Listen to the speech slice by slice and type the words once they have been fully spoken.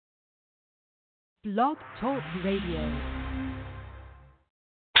Blog Talk Radio.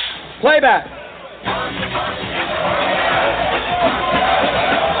 Playback.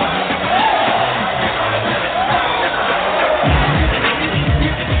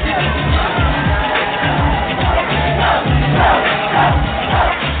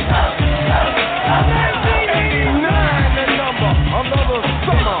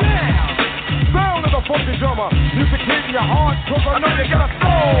 Music hitting your heart, cause I know you got a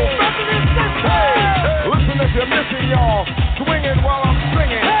soul. Hey, listen if you're missing, y'all. Swinging while I'm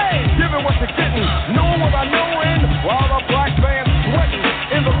singing. Hey, giving what you're getting. Know what I know in. While the black band's sweating.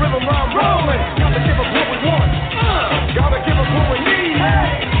 In the rhythm I'm rolling. Gotta give us what we want. Gotta give us what we need.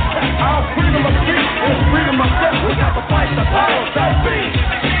 Hey, our freedom of speech is freedom of death. We got to fight the power that be.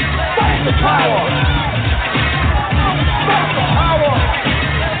 Fight the power. Fight the power.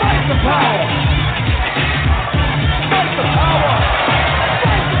 Fight the power. Fight the power!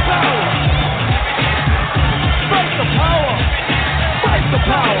 Fight the power! Fight the power! Fight the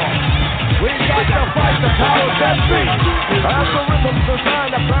power! We got to fight the power that be. Algorithms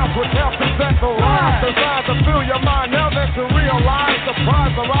designed to bounce with captains that the rise. Designed to fill your mind now that you realize the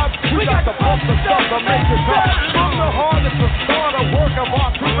prize arrives. We got to pump the stuff to make it tough. From the heart is the start, a work of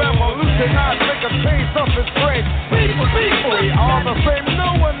art to revolutionize, make a change, something strange. People, we are the same.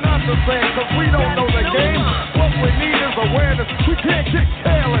 No, we're not the same, cause we don't know the game. What we need is awareness. We can't get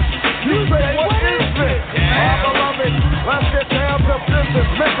careless. You say, what is this? Our beloved, let's get down to business.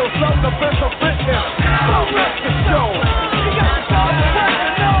 Mental self-defense of fitness. So let's get show. You got to start to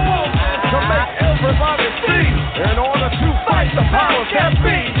know to make everybody see. In order to fight the powers that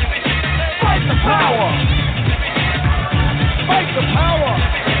be. Fight the power. Fight the power.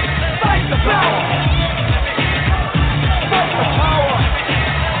 Fight the power. Fight the power.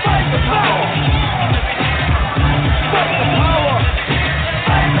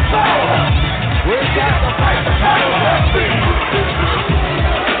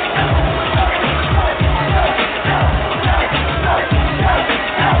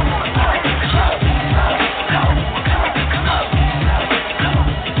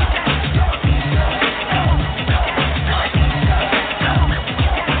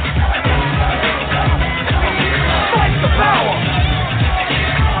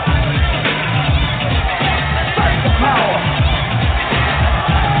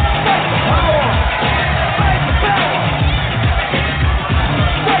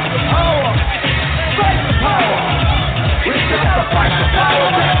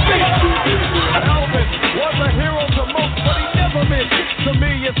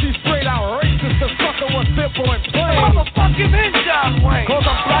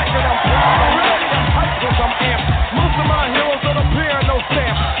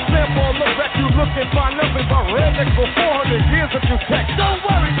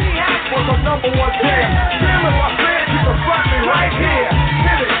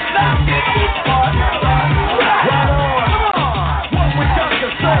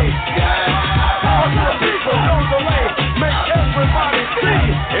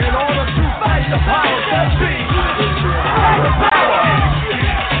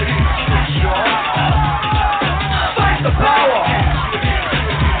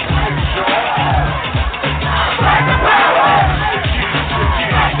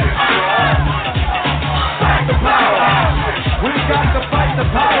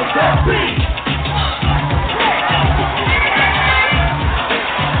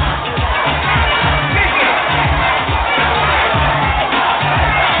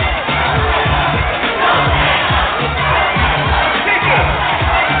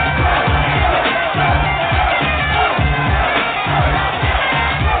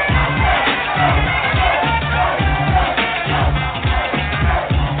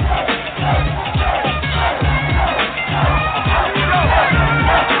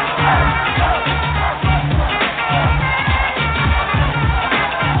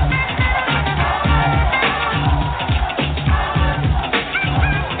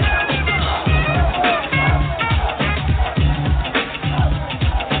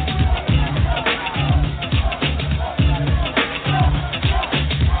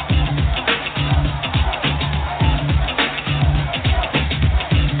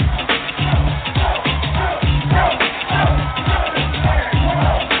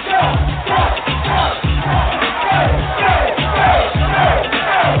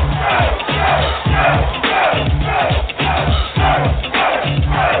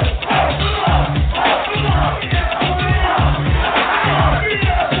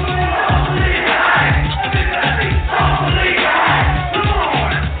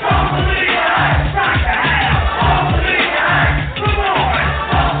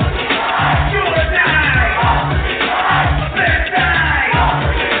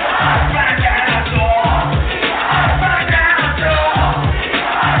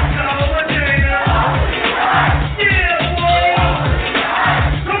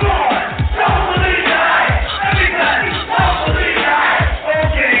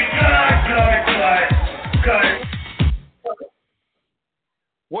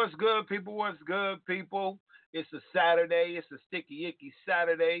 people? What's good, people? It's a Saturday. It's a sticky icky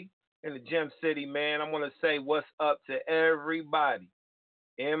Saturday in the Gem City, man. I want to say what's up to everybody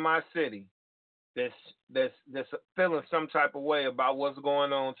in my city that's that's feeling some type of way about what's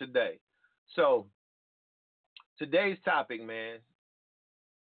going on today. So today's topic, man,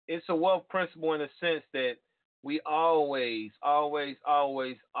 it's a wealth principle in the sense that we always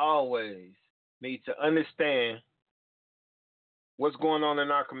need to understand what's going on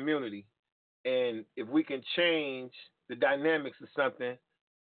in our community. And if we can change the dynamics of something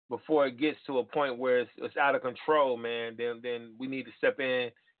before it gets to a point where it's out of control, man, then we need to step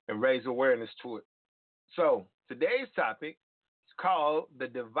in and raise awareness to it. So today's topic is called the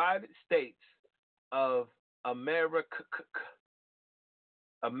divided states of America.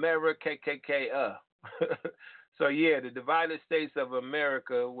 America. So yeah, the divided states of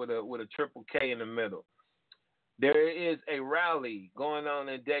America with a triple K in the middle. There is a rally going on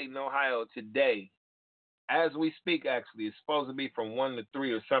in Dayton, Ohio today. As we speak, actually, it's supposed to be from 1 to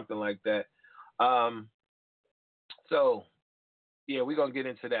 3 or something like that. So, yeah, we're going to get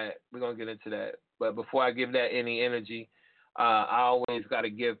into that. But before I give that any energy, I always got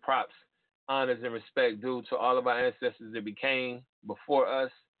to give props, honors, and respect due to all of our ancestors that became before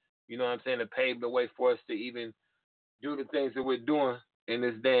us. You know what I'm saying? That paved the way for us to even do the things that we're doing in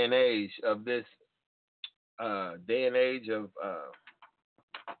this day and age of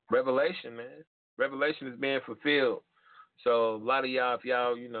revelation, man. Revelation is being fulfilled. So a lot of y'all, if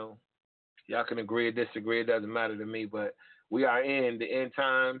y'all, y'all can agree or disagree, it doesn't matter to me, but we are in the end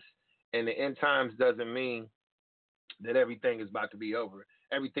times, and the end times doesn't mean that everything is about to be over.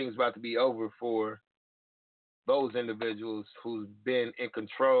 Everything's about to be over for those individuals who's been in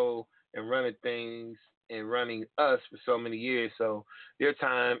control and running things and running us for so many years. So their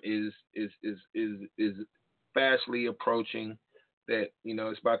time is fastly approaching. That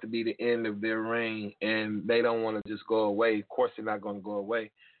it's about to be the end of their reign, and they don't want to just go away. Of course, they're not going to go away.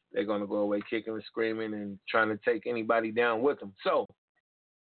 They're going to go away kicking and screaming and trying to take anybody down with them. So,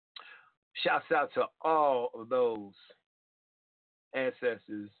 shouts out to all of those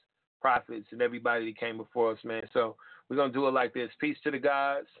ancestors, prophets, and everybody that came before us, man. So we're going to do it like this. Peace to the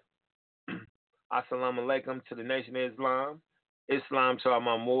gods. Assalamu alaikum to the Nation of Islam. Islam to all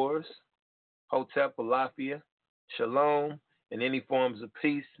my Moors. Hotep, Alafia, Shalom, and any forms of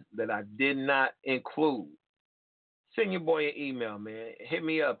peace that I did not include. Send your boy an email, man. Hit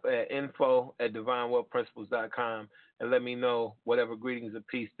me up at info@divinewealthprinciples.com and let me know whatever greetings of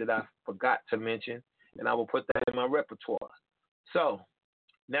peace that I forgot to mention, and I will put that in my repertoire. So,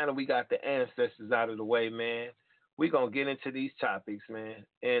 now that we got the ancestors out of the way, man, we're going to get into these topics, man.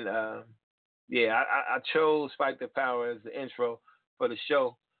 And, I chose Fight the Power as the intro for the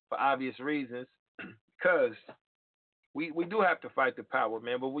show for obvious reasons because we do have to fight the power,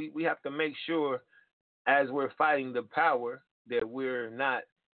 man, but we have to make sure as we're fighting the power that we're not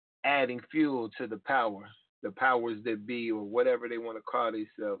adding fuel to the power, the powers that be, or whatever they want to call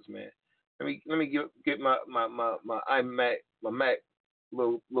themselves, man. Let me get my iMac, my Mac a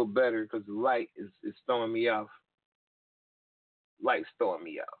little better because the light is throwing me off. Light's throwing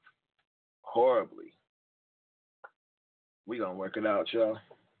me off horribly. We gonna work it out, y'all.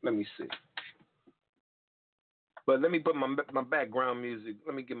 Let me see. But let me put my background music.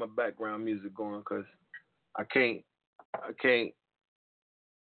 Let me get my background music going because I can't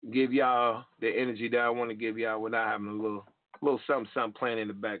give y'all the energy that I want to give y'all without having a little something playing in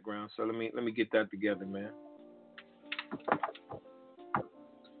the background. So let me get that together, man.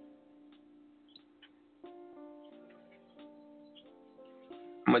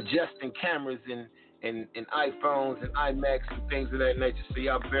 I'm adjusting cameras and iPhones and iMacs and things of that nature. So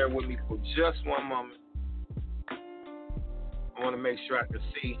y'all bear with me for just one moment. I want to make sure I can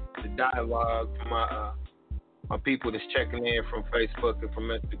see the dialogue from my people that's checking in from Facebook and from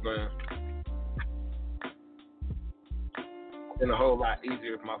Instagram. It's been a whole lot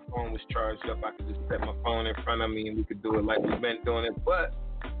easier if my phone was charged up. I could just set my phone in front of me and we could do it like we've been doing it. But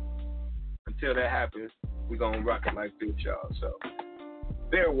until that happens, we're going to rock it like this, y'all. So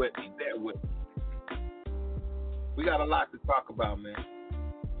bear with me. We got a lot to talk about, man.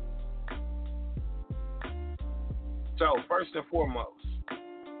 So, first and foremost,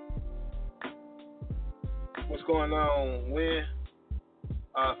 what's going on when?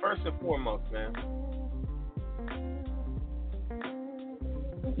 First and foremost, man,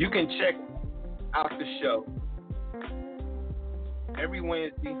 you can check out the show every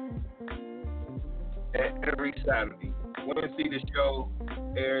Wednesday and every Saturday. Wednesday, the show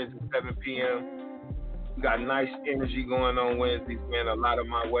airs at 7 p.m. We got nice energy going on Wednesdays, man. A lot of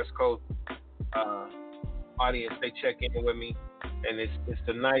my West Coast audience, they check in with me and it's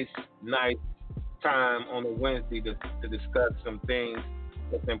a nice time on a Wednesday to discuss some things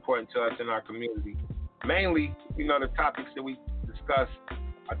that's important to us in our community. Mainly, the topics that we discuss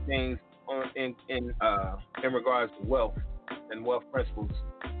are things in regards to wealth and wealth principles,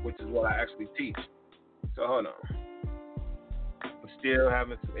 which is what I actually teach. So hold on, I'm still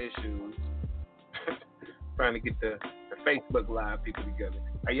having some issues trying to get the Facebook Live people together.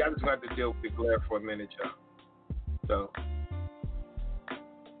 Hey, y'all just got to deal with the glare for a minute, y'all. So,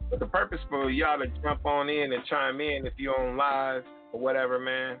 but the purpose for y'all to jump on in and chime in if you're on live or whatever,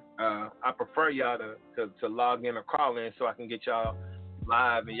 man, I prefer y'all to log in or call in so I can get y'all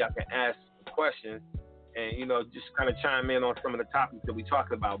live and y'all can ask questions and, just kind of chime in on some of the topics that we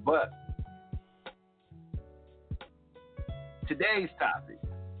talked about. But today's topic,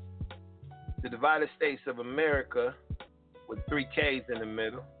 the divided states of America with 3 Ks in the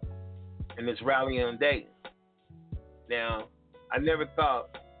middle, and this rally on Dayton. Now, I never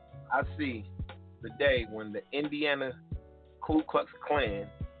thought I'd see the day when the Indiana Ku Klux Klan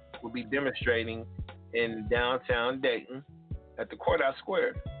would be demonstrating in downtown Dayton at the Courthouse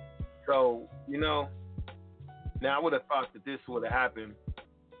Square. So, now I would have thought that this would have happened,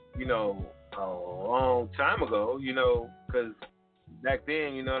 a long time ago, because back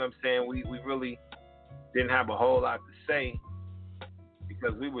then, you know what I'm saying, we really didn't have a whole lot to say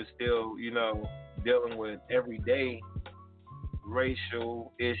because we were still, dealing with everyday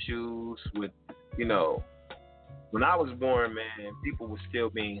racial issues with, when I was born, man, people were still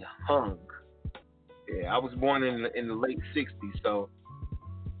being hung. Yeah, I was born in the late 60s, so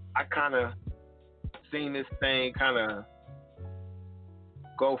I kind of seen this thing kind of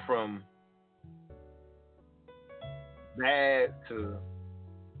go from bad to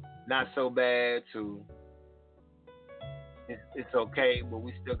not so bad to it's okay, but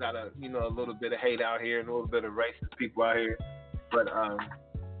we still got a little bit of hate out here and a little bit of racist people out here. But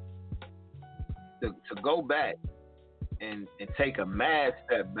to go back and take a mad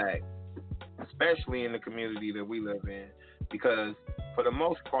step back, especially in the community that we live in, because for the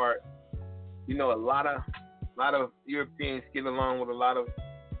most part, a lot of Europeans get along with a lot of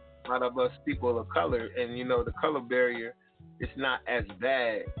us people of color, and the color barrier is not as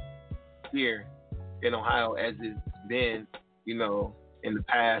bad here in Ohio as it's been, in the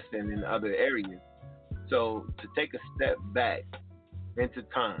past and in other areas. So to take a step back into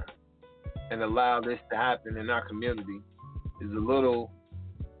time and allow this to happen in our community is a little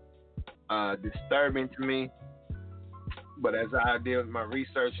disturbing to me. But as I did my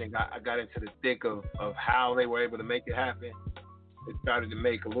research and I got into the thick of how they were able to make it happen, it started to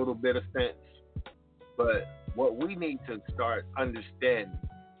make a little bit of sense. But what we need to start understanding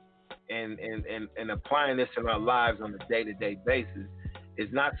and applying this in our lives on a day-to-day basis is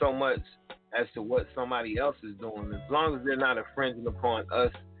not so much as to what somebody else is doing. As long as they're not infringing upon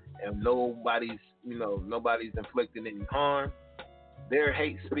us and nobody's inflicting any harm, their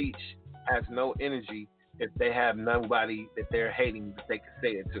hate speech has no energy if they have nobody that they're hating that they can say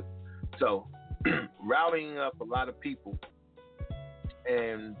it to. So rallying up a lot of people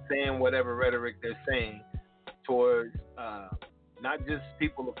and saying whatever rhetoric they're saying towards not just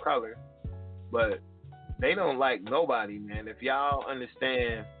people of color, but they don't like nobody, man. If y'all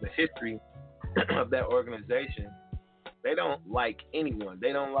understand the history of that organization, they don't like anyone.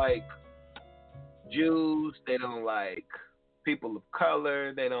 They don't like Jews. They don't like people of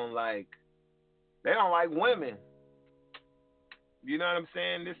color. They don't like women. You know what I'm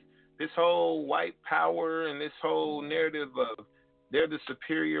saying? This whole white power and this whole narrative of they're the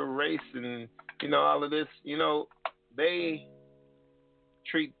superior race and all of this, they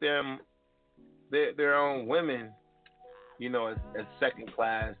treat them their own women, as second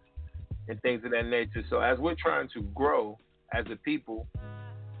class and things of that nature. So as we're trying to grow as a people,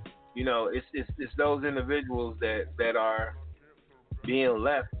 it's those individuals that are being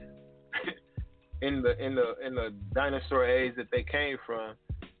left in the dinosaur age that they came from,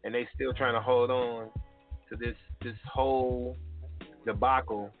 and they still trying to hold on to this whole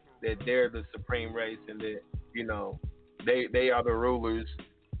debacle that they're the supreme race and that they are the rulers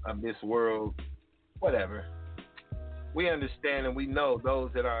of this world. Whatever. We understand and we know,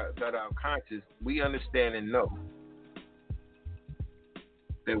 those that are conscious, we understand and know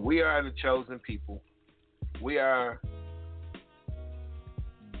that we are the chosen people. We are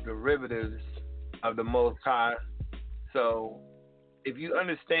derivatives of the Most High. So if you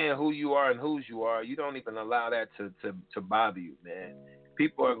understand who you are and whose you are, you don't even allow that to bother you, man.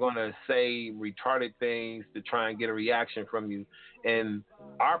 People are going to say retarded things to try and get a reaction from you. And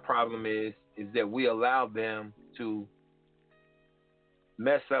our problem is that we allow them to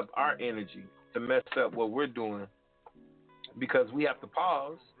mess up our energy, to mess up what we're doing because we have to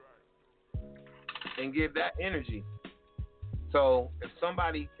pause and give that energy. So if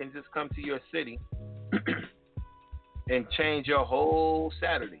somebody can just come to your city and change your whole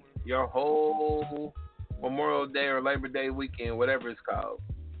Saturday, your whole Memorial Day or Labor Day weekend, whatever it's called,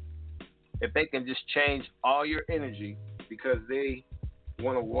 if they can just change all your energy because they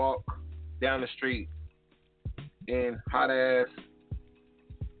want to walk down the street in hot ass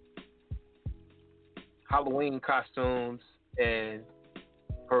Halloween costumes and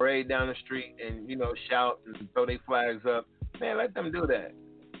parade down the street and, shout and throw their flags up, man, let them do that.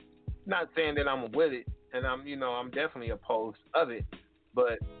 Not saying that I'm with it, and I'm definitely opposed of it,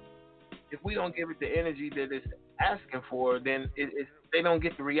 but if we don't give it the energy that it's asking for, then they don't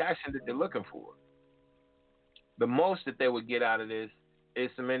get the reaction that they're looking for. The most that they would get out of this is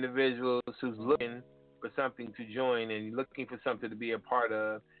some individuals who's looking for something to join and looking for something to be a part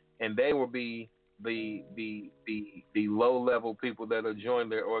of, and they will be the low level people that will join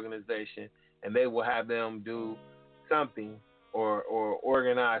their organization, and they will have them do something or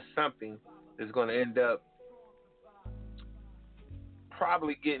organize something that's going to end up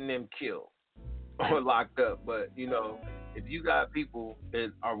probably getting them killed or locked up. But if you got people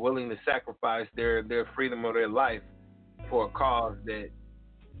that are willing to sacrifice their freedom or their life for a cause that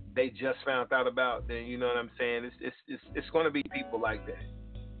they just found out about, then you know what I'm saying. It's going to be people like that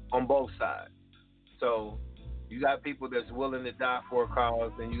on both sides. So you got people that's willing to die for a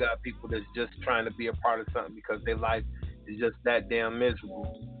cause, and you got people that's just trying to be a part of something because their life is just that damn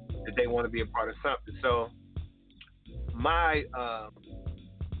miserable that they want to be a part of something. So my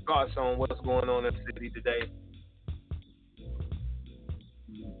thoughts on what's going on in the city today.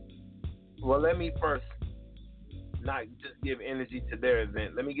 Well, let me first not just give energy to their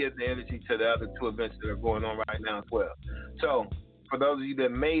event. Let me give the energy to the other two events that are going on right now as well. So for those of you that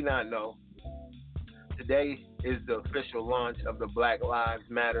may not know, today is the official launch of the Black Lives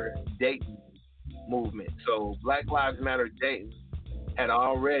Matter Dayton movement. So Black Lives Matter Dayton had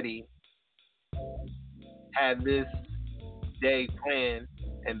already had this day planned,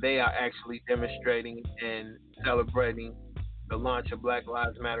 and they are actually demonstrating and celebrating the launch of Black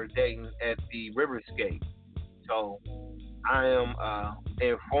Lives Matter Dayton at the Riverscape. So I am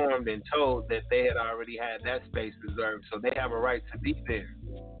informed and told that they had already had that space reserved, so they have a right to be there.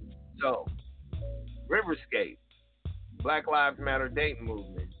 So Riverscape, Black Lives Matter Dayton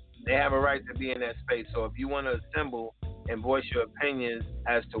movement, they have a right to be in that space. So if you want to assemble and voice your opinions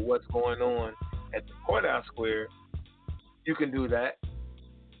as to what's going on at the courthouse square, you can do that.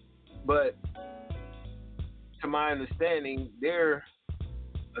 But to my understanding, their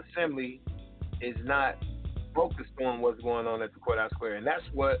assembly is not focused on what's going on at the courthouse square, and that's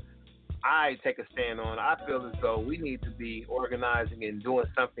what I take a stand on. I feel as though we need to be organizing and doing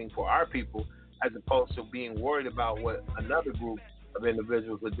something for our people as opposed to being worried about what another group of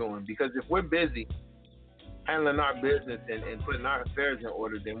individuals are doing. Because if we're busy handling our business and putting our affairs in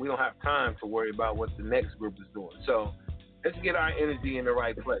order, then we don't have time to worry about what the next group is doing. So let's get our energy in the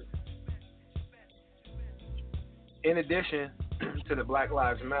right place. In addition to the Black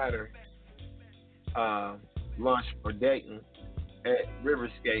Lives Matter launch for Dayton at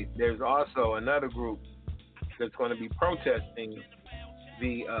Riverscape, there's also another group that's going to be protesting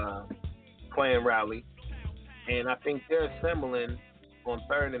the Klan rally, and I think they're assembling on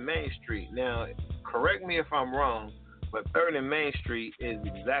 3rd and Main Street. Now, correct me if I'm wrong, but 3rd and Main Street is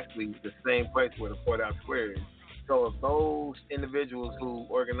exactly the same place where the courthouse square is. So if those individuals who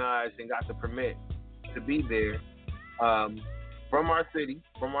organized and got the permit to be there from our city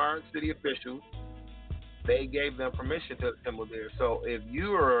officials, they gave them permission to assemble there. So if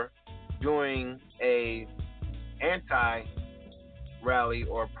you're doing a anti-rally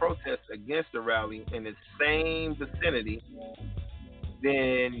or protest against a rally in the same vicinity,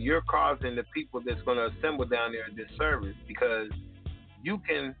 then you're causing the people that's going to assemble down there a disservice, because you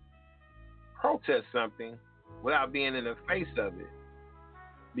can protest something without being in the face of it,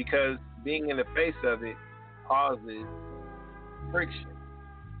 because being in the face of it causes friction.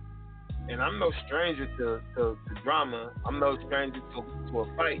 And I'm no stranger to drama. I'm no stranger to a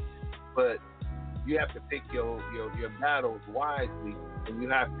fight, but you have to pick your battles wisely, and you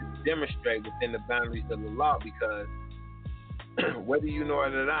have to demonstrate within the boundaries of the law, because whether you know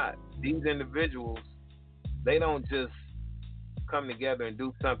it or not, these individuals, they don't just come together and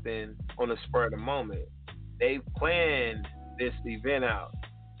do something on the spur of the moment. They've planned this event out.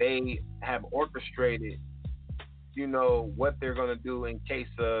 They have orchestrated, what they're going to do in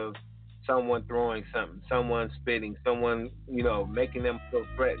case of someone throwing something, someone spitting, someone, making them feel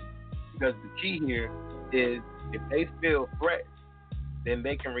threatened. Because the key here is, if they feel threatened, then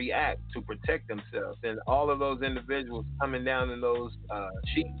they can react to protect themselves. And all of those individuals coming down in those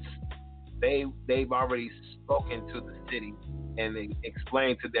sheets, they've already spoken to the city and they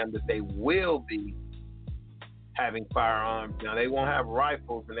explained to them that they will be having firearms. Now they won't have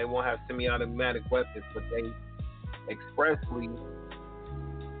rifles and they won't have semi-automatic weapons, but they expressly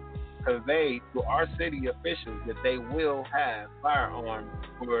conveyed to our city officials that they will have firearms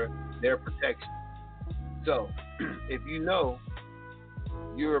for their protection. So, if you know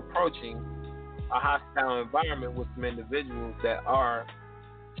you're approaching a hostile environment with some individuals that are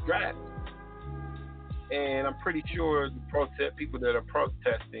strapped, and I'm pretty sure the people that are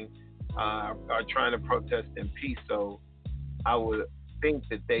protesting are trying to protest in peace, so I would think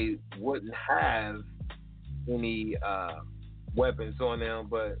that they wouldn't have any weapons on them,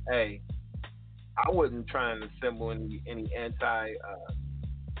 but hey, I wouldn't try and assemble any anti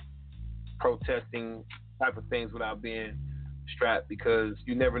protesting type of things without being strapped, because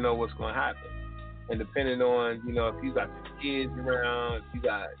you never know what's going to happen. And depending on, if you got your kids around, if you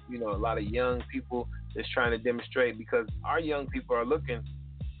got, a lot of young people that's trying to demonstrate, because our young people are looking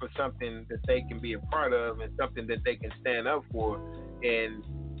for something that they can be a part of and something that they can stand up for. And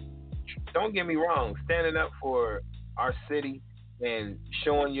don't get me wrong, standing up for our city and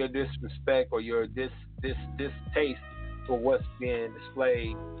showing your disrespect or your distaste for what's being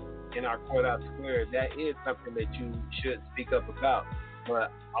displayed in our courthouse square, that is something that you should speak up about.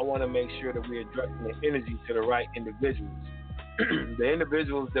 But I want to make sure that we're addressing the energy to the right individuals. The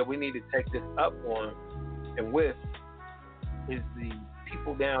individuals that we need to take this up on and with is the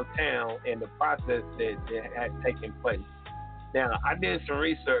people downtown and the process that had taken place. Now, I did some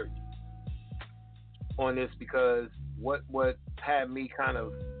research on this because what had me kind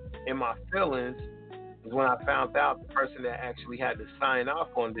of in my feelings is when I found out the person that actually had to sign off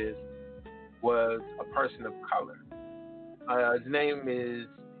on this was a person of color. His name is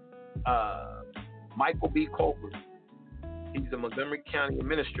Michael B. Colbert. He's the Montgomery County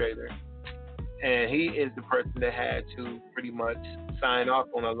Administrator, and he is the person that had to pretty much sign off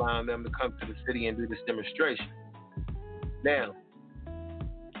on allowing them to come to the city and do this demonstration. Now,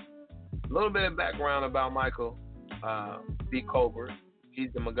 a little bit of background about Michael B. Colbert. He's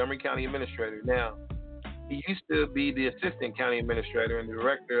the Montgomery County Administrator. Now, he used to be the Assistant County Administrator and the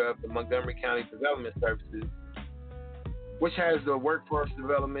Director of the Montgomery County Development Services, which has the Workforce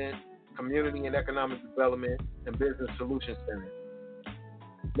Development, Community and Economic Development, and Business Solutions Center.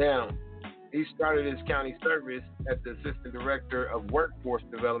 Now, he started his county service as the Assistant Director of Workforce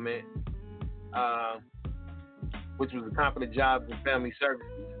Development, which was the Department of Jobs and Family Services.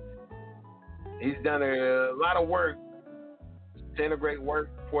 He's done a lot of work to integrate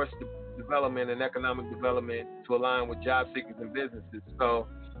workforce development and economic development to align with job seekers and businesses. So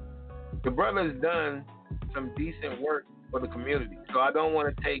the brother's done some decent work for the community. So I don't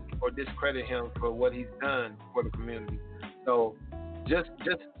want to take or discredit him for what he's done for the community. So just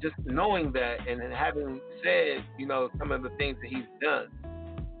knowing that and having said, some of the things that he's done,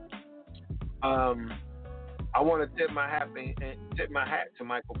 I want to tip my hat to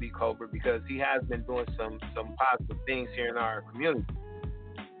Michael B. Colbert because he has been doing some positive things here in our community.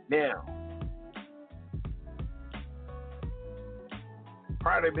 Now,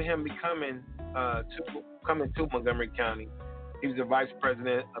 prior to him coming to Montgomery County, he was the Vice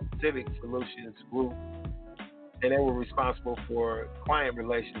President of Civic Solutions Group, and they were responsible for client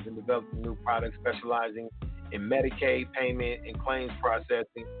relations and developing new products specializing in Medicaid payment and claims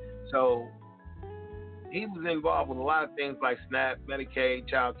processing. So he was involved with a lot of things like SNAP, Medicaid,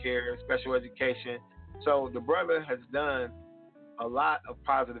 child care, special education. So the brother has done a lot of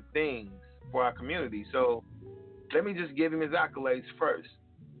positive things for our community. So let me just give him his accolades first.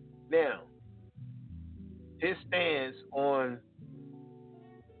 Now, his stance on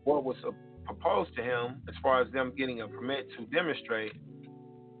what was proposed to him as far as them getting a permit to demonstrate,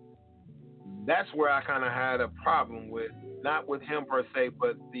 that's where I kind of had a problem with, not with him per se,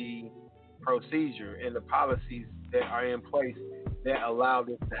 but the procedure and the policies that are in place that allow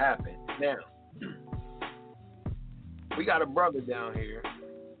this to happen. Now, we got a brother down here,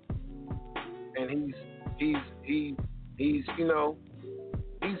 and he's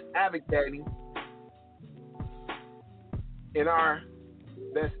advocating in our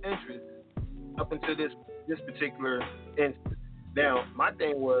best interest up until this particular instance. Now, my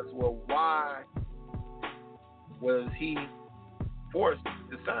thing was, well, why was he forced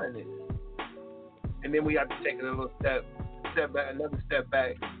to sign this? And then we have to take it another step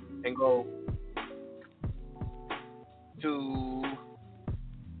back, and go to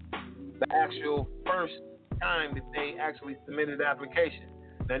the actual first time that they actually submitted the application.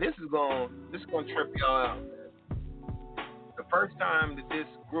 Now this is going to trip y'all out. The first time that this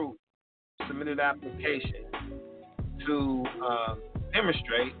group submitted an application to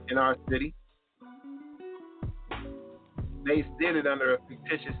demonstrate in our city, they did it under a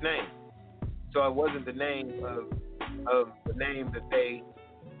fictitious name. So it wasn't the name of the name that they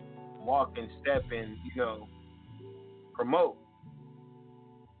walk and step and, promote.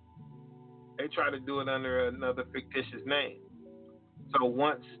 They try to do it under another fictitious name. So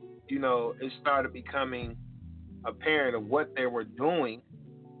once, it started becoming apparent of what they were doing,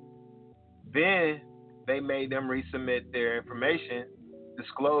 then they made them resubmit their information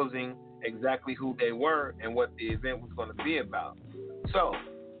disclosing exactly who they were and what the event was going to be about. So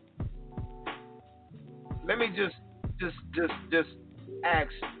let me just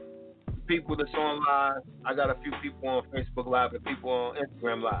ask people that's on live. I got a few people on Facebook Live and people on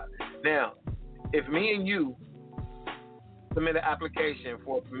Instagram Live. Now, if me and you submit an application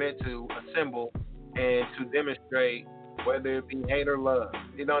for a permit to assemble and to demonstrate, whether it be hate or love,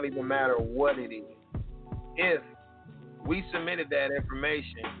 it don't even matter what it is. If we submitted that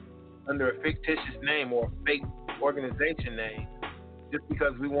information under a fictitious name or a fake organization name, just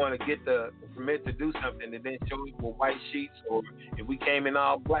because we want to get the permit to do something and then show it with white sheets, or if we came in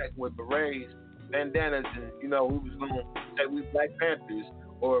all black with berets, bandanas, and we was going to say we Black Panthers,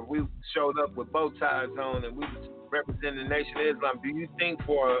 or if we showed up with bow ties on and we was representing the Nation of Islam, do you think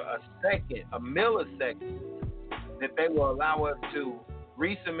for a second, a millisecond, that they will allow us to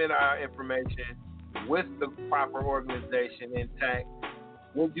resubmit our information with the proper organization intact?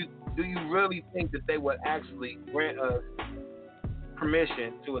 Do you really think that they would actually grant us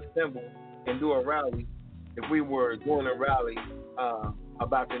permission to assemble and do a rally if we were doing a rally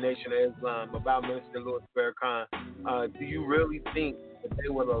about the Nation of Islam, about Minister Louis Farrakhan? Do you really think that they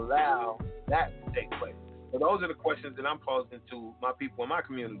would allow that to take place? So those are the questions that I'm posing to my people in my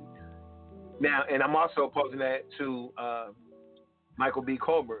community. Now, and I'm also posing that to Michael B.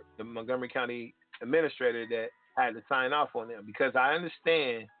 Colbert, the Montgomery County administrator that had to sign off on them, because I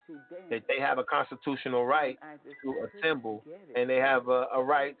understand that they have a constitutional right to assemble and they have a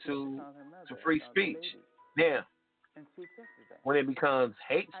right to free speech. Now, when it becomes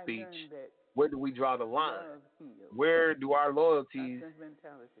hate speech, where do we draw the line? Where do our loyalties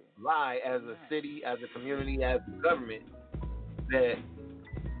lie as a city, as a community, as a government, that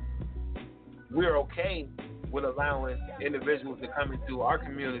we're okay with allowing individuals to come into our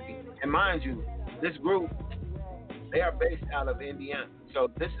community? And mind you, this group, they are based out of Indiana. So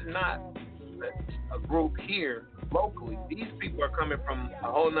this is not a group here locally. These people are coming from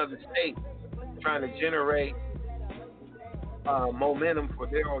a whole nother state trying to generate momentum for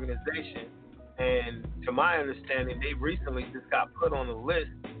their organization. And to my understanding, they recently just got put on the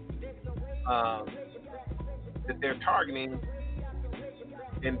list that they're targeting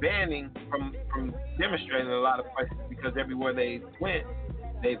and banning from demonstrating in a lot of places, because everywhere they went,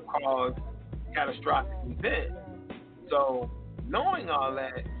 they've caused catastrophic events. So knowing all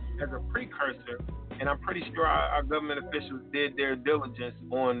that as a precursor, and I'm pretty sure our government officials did their diligence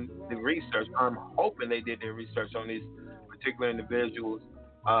on the research. I'm hoping they did their research on these particular individuals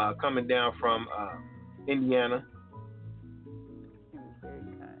coming down from Indiana.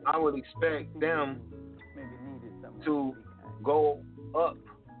 I would expect them to go up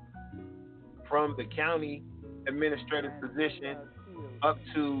from the county administrative position up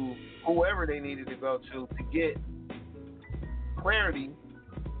to whoever they needed to go to get clarity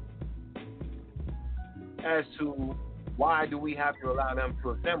as to why do we have to allow them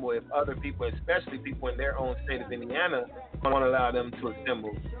to assemble if other people, especially people in their own state of Indiana, don't want to allow them to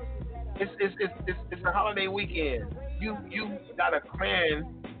assemble. It's a holiday weekend. You got a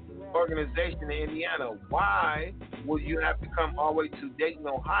Klan organization in Indiana. Why will you have to come all the way to Dayton,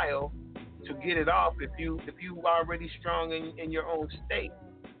 Ohio, to get it off if you already strong in your own state?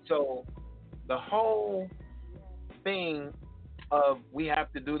 So the whole thing of we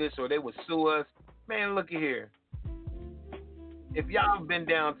have to do this or they would sue us, man, look at here. If y'all have been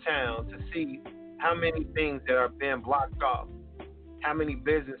downtown to see how many things that are being blocked off, how many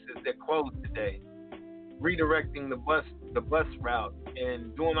businesses that closed today, redirecting the bus route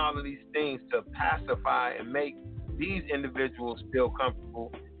and doing all of these things to pacify and make these individuals feel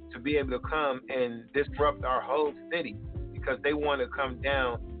comfortable to be able to come and disrupt our whole city because they want to come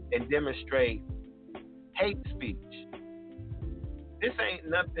down and demonstrate hate speech. This ain't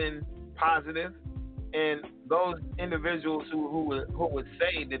nothing positive, and those individuals who would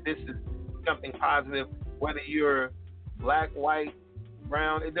say that this is something positive, whether you're black, white,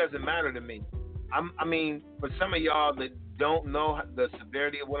 brown, it doesn't matter to me. I mean, for some of y'all that don't know the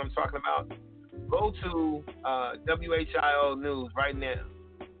severity of what I'm talking about, go to WHIO News right now.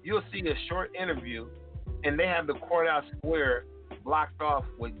 You'll see a short interview and they have the courthouse square blocked off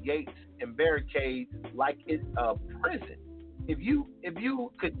with gates and barricades like it's a prison. If you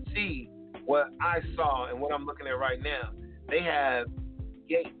could see what I saw and what I'm looking at right now, they have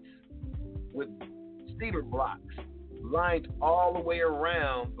gates with cedar blocks lined all the way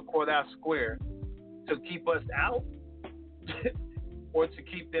around the courthouse square to keep us out or to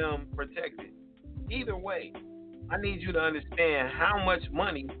keep them protected. Either way, I need you to understand how much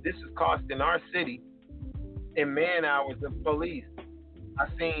money this is costing our city in man hours of police. I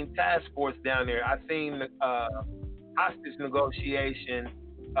seen task force down there. I seen hostage negotiation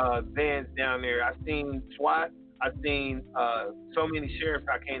vans down there. I seen SWAT. I seen so many sheriffs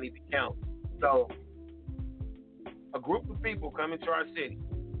I can't even count. So a group of people coming to our city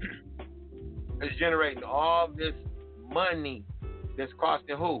is generating all this money that's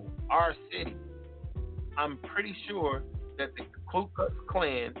costing who? Our city. I'm pretty sure that the Ku Klux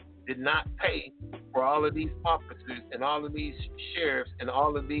Klan did not pay for all of these officers and all of these sheriffs and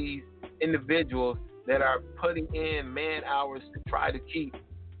all of these individuals that are putting in man hours to try to keep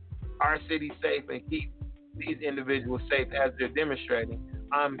our city safe and keep these individuals safe as they're demonstrating.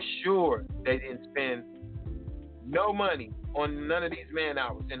 I'm sure they didn't spend no money on none of these man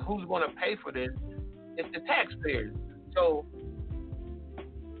hours. And who's going to pay for this? It's the taxpayers. So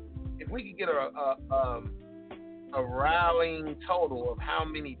if we could get a rallying total of how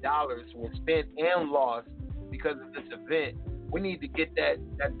many dollars were spent and lost because of this event, we need to get that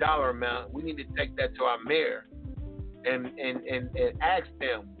dollar amount. We need to take that to our mayor and ask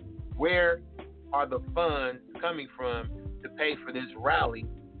them, where are the funds coming from to pay for this rally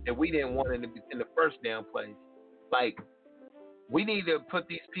that we didn't want in the first damn place? Like, we need to put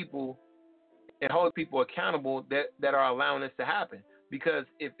these people and hold people accountable that are allowing this to happen. Because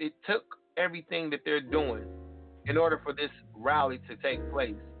if it took everything that they're doing in order for this rally to take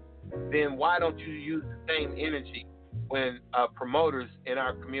place, then why don't you use the same energy when promoters in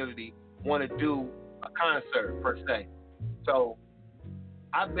our community want to do a concert, per se? So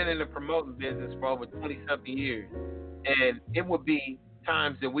I've been in the promoting business for over 20-something years, and it would be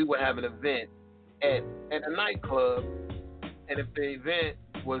times that we would have an event at a nightclub, and if the event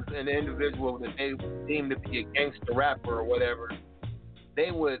was an individual that they deemed to be a gangster rapper or whatever,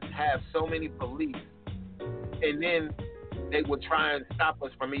 they would have so many police, and then they would try and stop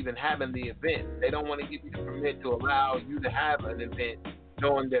us from even having the event. They don't want to give you the permit to allow you to have an event,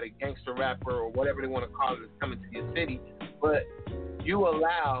 knowing that a gangster rapper or whatever they want to call it is coming to your city. But you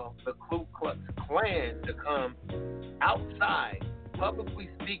allow the Ku Klux Klan to come outside, publicly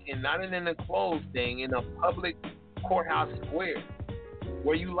speaking, not in an enclosed thing, in a public courthouse square,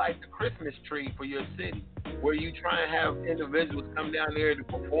 where you light the Christmas tree for your city, where you try and have individuals come down there to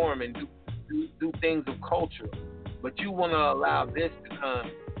perform and do things of culture. But you want to allow this to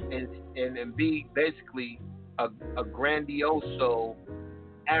come and be basically a grandioso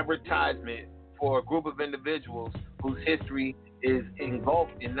advertisement for a group of individuals whose history is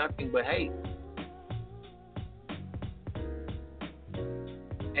engulfed in nothing but hate.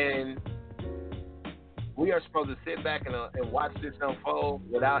 And we are supposed to sit back and watch this unfold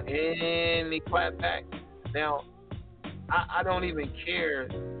without any clapback. Now, I don't even care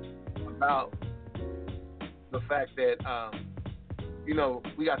about the fact that, we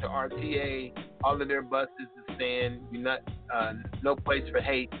got the RTA, all of their buses is saying no place for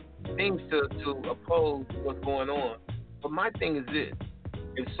hate, things to oppose what's going on. But my thing is this: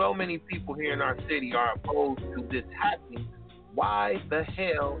 if so many people here in our city are opposed to this happening, why the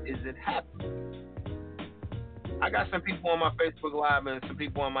hell is it happening? I got some people on my Facebook Live and some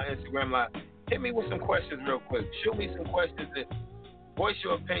people on my Instagram Live. Hit me with some questions real quick. Shoot me some questions and voice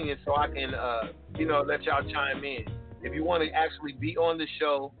your opinion so I can, let y'all chime in. If you want to actually be on the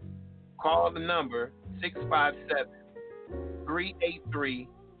show, call the number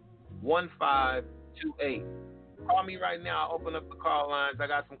 657-383-1528. Call me right now. I'll open up the call lines. I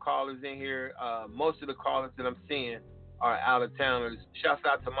got some callers in here. Most of the callers that I'm seeing are out of towners. Shouts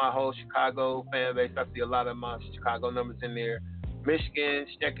out to my whole Chicago fan base. I see a lot of my Chicago numbers in there. Michigan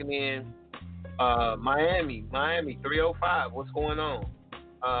checking in. Miami 305. What's going on?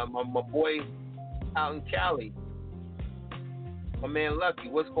 My boy out in Cali. My man Lucky.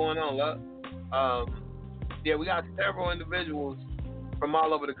 What's going on, Luck? Yeah, we got several individuals from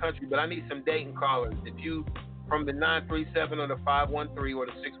all over the country, but I need some Dayton callers. If you from the 937 or the 513 or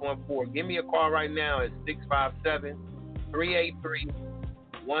the 614, give me a call right now at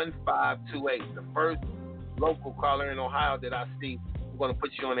 657-383-1528. The first local caller in Ohio that I see, we're going to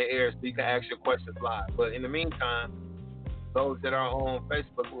put you on the air so you can ask your questions live. But in the meantime, those that are on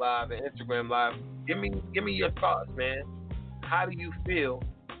Facebook Live and Instagram Live, give me your thoughts, man. How do you feel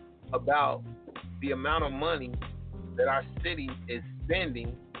about the amount of money that our city is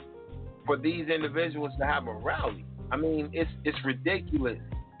spending for these individuals to have a rally. I mean, it's ridiculous.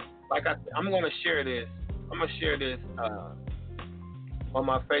 Like I'm gonna share this. I'm gonna share this on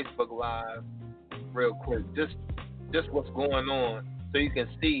my Facebook Live real quick. Just what's going on, so you can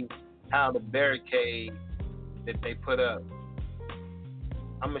see how the barricade that they put up.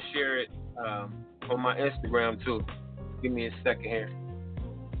 I'm gonna share it on my Instagram too. Give me a second here.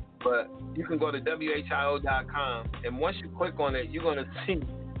 But you can go to WHIO.com, and once you click on it, you're gonna see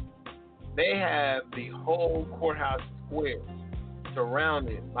they have the whole courthouse square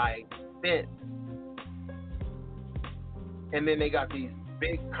surrounded by fence, and then they got these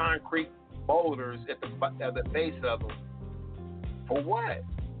big concrete boulders at the base of them. For what?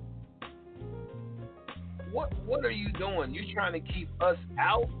 What are you doing? You trying to keep us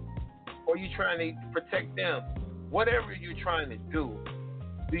out, or you trying to protect them? Whatever you're trying to do,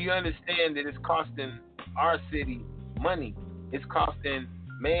 you understand that it's costing our city money? It's costing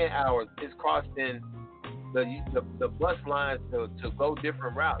man hours. It's costing the bus lines to go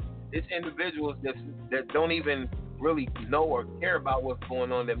different routes. It's individuals that don't even really know or care about what's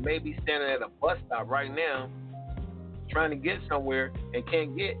going on, that may be standing at a bus stop right now trying to get somewhere and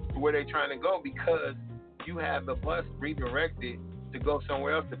can't get to where they're trying to go because you have the bus redirected to go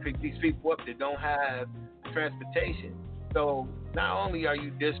somewhere else to pick these people up that don't have transportation. So not only are you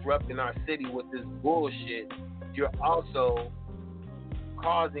disrupting our city with this bullshit, you're also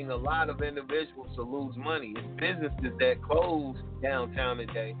causing a lot of individuals to lose money. It's businesses that close downtown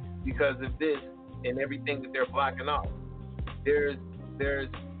today because of this and everything that they're blocking off. There's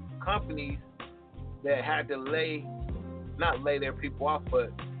companies that had to not lay their people off,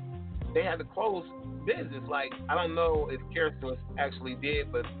 but they had to close business. Like, I don't know if CareSource actually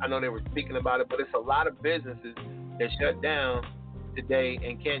did, but I know they were speaking about it. But it's a lot of businesses that shut down today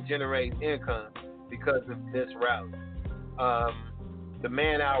and can't generate income because of this rally. The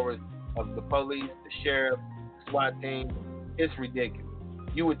man hours of the police, the sheriff, SWAT team, it's ridiculous.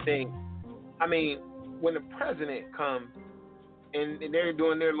 You would think, I mean, when the president comes and they're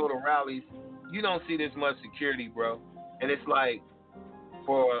doing their little rallies, you don't see this much security, bro. And it's like,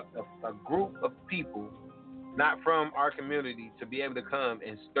 for a group of people not from our community to be able to come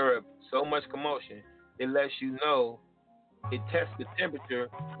and stir up so much commotion, it lets you know, it tests the temperature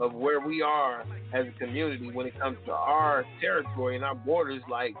of where we are as a community when it comes to our territory and our borders.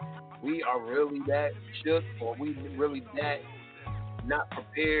 Like, we are really that shook, or we really that not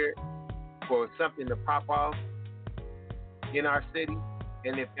prepared for something to pop off in our city.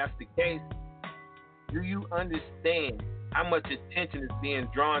 And if that's the case, do you understand how much attention is being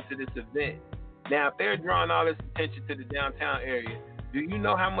drawn to this event? Now, if they're drawing all this attention to the downtown area, do you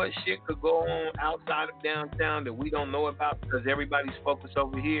know how much shit could go on outside of downtown that we don't know about because everybody's focused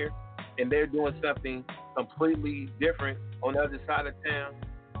over here and they're doing something completely different on the other side of town?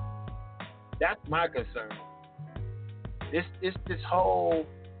 That's my concern. It's this whole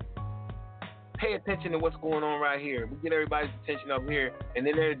pay attention to what's going on right here. We get everybody's attention over here, and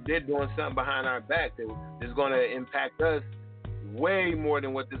then they're doing something behind our back that is going to impact us way more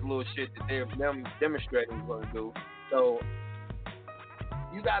than what this little shit that they're demonstrating is going to do. So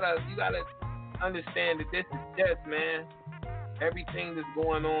you gotta understand that this is chess, man. Everything that's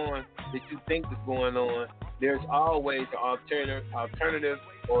going on that you think is going on, there's always an alternative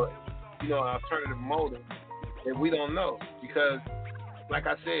or alternative motive that we don't know. Because, like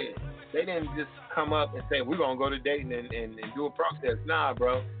I said, they didn't just come up and say, we're going to go to Dayton and do a protest. Nah,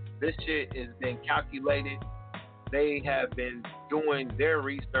 bro. This shit has been calculated. They have been doing their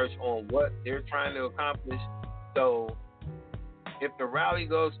research on what they're trying to accomplish. So if the rally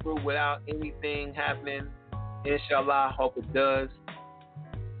goes through without anything happening, inshallah, hope it does,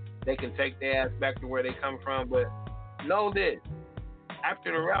 they can take their ass back to where they come from. But know this,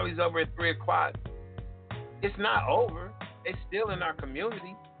 after the rally's over at 3 o'clock, it's not over. It's still in our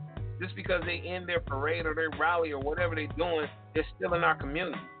community. Just because they end their parade or their rally or whatever they're doing, they're still in our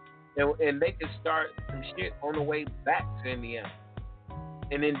community. And they can start some shit on the way back to Indiana.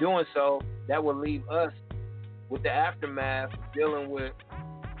 And in doing so, that will leave us with the aftermath of dealing with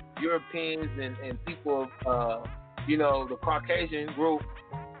Europeans and people of, the Caucasian group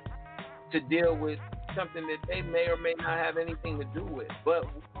to deal with something that they may or may not have anything to do with. But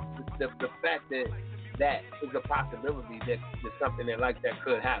the fact that is a possibility that something like that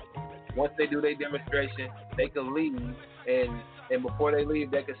could happen. Once they do their demonstration, they can leave, and before they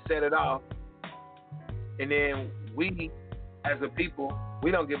leave, they can set it off. And then we, as a people,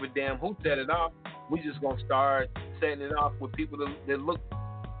 we don't give a damn who set it off. We just gonna start setting it off with people that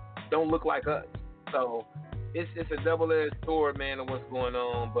don't look like us. So it's a double-edged sword, man, of what's going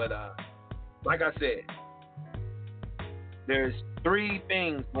on. But like I said, there's three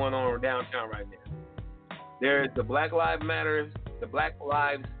things going on downtown right now. There's the Black Lives Matter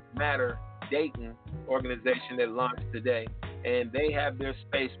Dayton organization that launched today, and they have their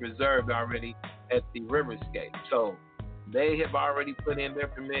space reserved already at the Riverscape. So they have already put in their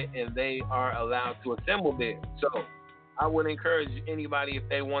permit, and they are allowed to assemble there. So I would encourage anybody, if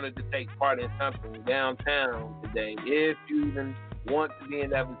they wanted to take part in something downtown today, if you even want to be in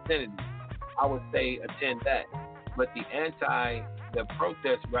that vicinity, I would say attend that. But the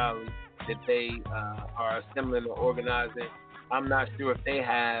protest rally that they are assembling or organizing, I'm not sure if they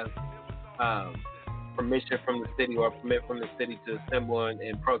have permission from the city or permit from the city to assemble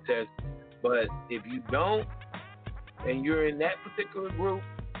and protest. But if you don't, and you're in that particular group,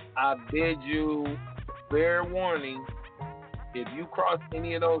 I bid you fair warning. If you cross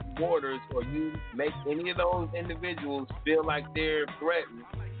any of those borders or you make any of those individuals feel like they're threatened,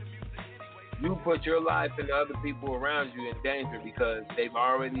 you put your life and the other people around you in danger, because they've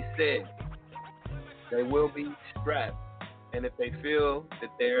already said they will be strapped. And if they feel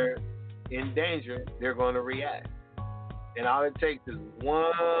that they're in danger, they're going to react. And all it takes is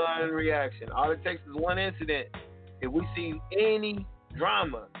one reaction. All it takes is one incident. If we see any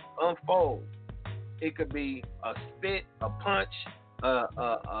drama unfold, it could be a spit, a punch,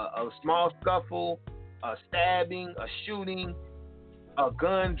 a small scuffle, a stabbing, a shooting, a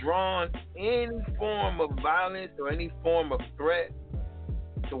gun drawn, any form of violence or any form of threat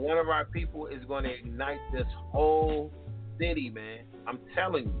to one of our people is going to ignite this whole city, man. I'm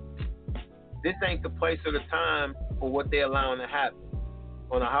telling you. This ain't the place or the time for what they're allowing to happen.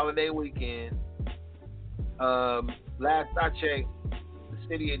 On a holiday weekend, last I checked, the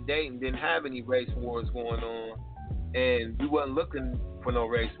city of Dayton didn't have any race wars going on, and we wasn't looking for no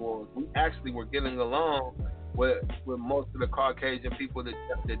race wars. We actually were getting along with most of the Caucasian people that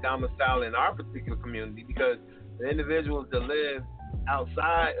domicile in our particular community, because the individuals that live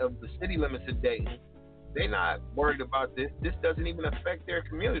outside of the city limits of Dayton, they're not worried about this. This doesn't even affect their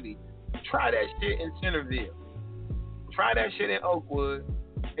community. Try that shit in Centerville. Try that shit in Oakwood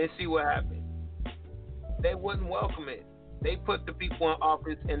and see what happens. They wouldn't welcome it. They put the people in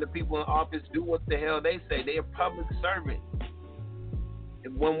office, and the people in office do what the hell they say. They're public servants.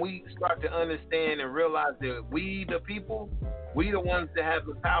 And when we start to understand and realize that we, the people, we the ones that have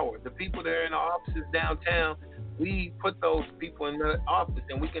the power. The people that are in the offices downtown, we put those people in the office,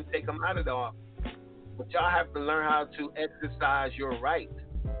 and we can take them out of the office. But y'all have to learn how to exercise your rights.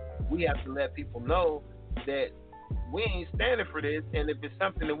 We have to let people know that we ain't standing for this, and if it's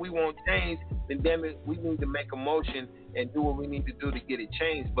something that we won't change, then damn it, we need to make a motion and do what we need to do to get it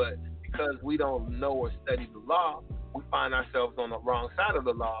changed. But because we don't know or study the law, we find ourselves on the wrong side of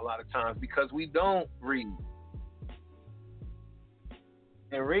the law a lot of times because we don't read.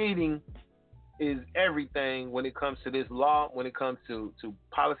 And reading is everything when it comes to this law, when it comes to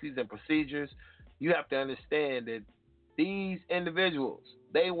policies and procedures. You have to understand that these individuals,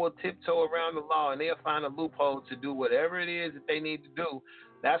 they will tiptoe around the law, and they'll find a loophole to do whatever it is that they need to do.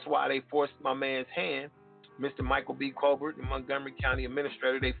 That's why they forced my man's hand, Mr. Michael B. Colbert, the Montgomery County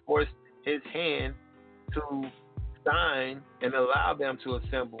Administrator. They forced his hand to sign and allow them to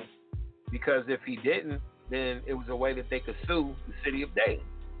assemble, because if he didn't, then it was a way that they could sue the city of Dayton.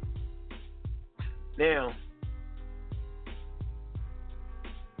 Now,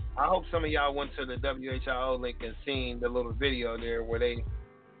 I hope some of y'all went to the WHIO link and seen the little video there where they,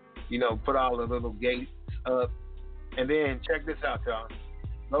 put all the little gates up. And then check this out, y'all.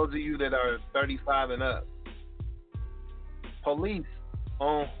 Those of you that are 35 and up, police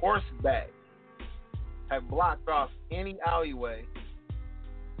on horseback have blocked off any alleyway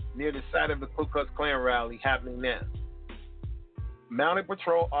near the site of the Ku Klux Klan rally happening now. Mounted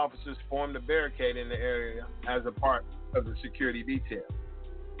patrol officers formed a barricade in the area as a part of the security detail.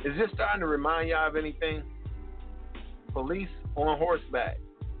 Is this starting to remind y'all of anything? Police on horseback.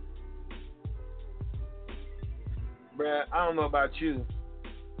 Bruh, I don't know about you,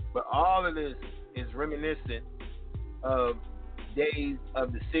 but all of this is reminiscent of days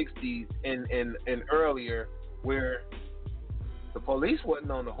of the 60s and earlier, where the police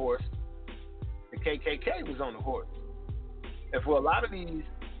wasn't on the horse. The KKK was on the horse. And for a lot of these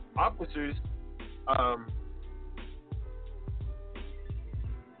officers, I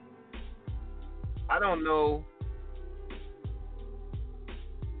don't know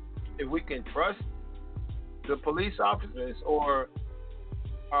if we can trust the police officers, or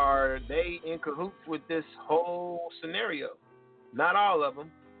are they in cahoots with this whole scenario? Not all of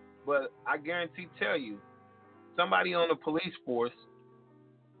them, but I guarantee tell you, somebody on the police force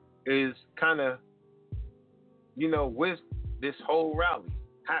is kind of, with this whole rally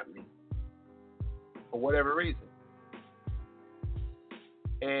happening. for whatever reason.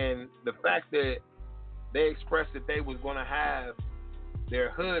 And the fact that they expressed that they was going to have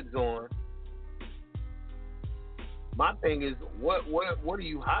their hoods on, my thing is, what are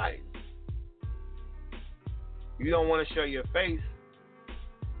you hiding? You don't want to show your face,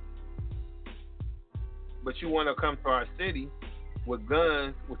 but you want to come to our city with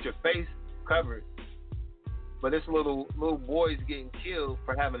guns, with your face covered. But it's little boys getting killed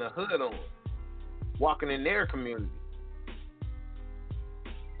for having a hood on, walking in their community.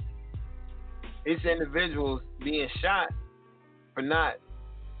 It's individuals being shot for not,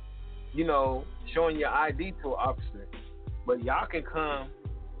 showing your ID to an officer. But y'all can come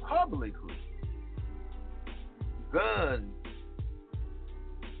publicly. Guns,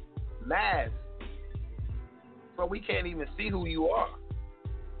 masks, so we can't even see who you are.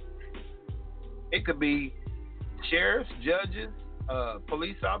 It could be sheriffs, judges,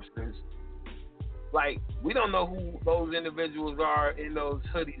 police officers. Like, we don't know who those individuals are in those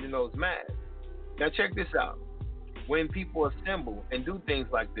hoodies and those masks. Now check this out. When people assemble and do things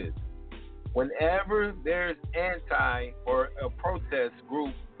like this, whenever there's anti or a protest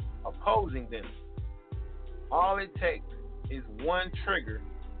group opposing them, all it takes is one trigger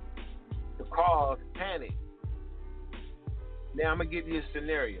to cause panic. Now I'm going to give you a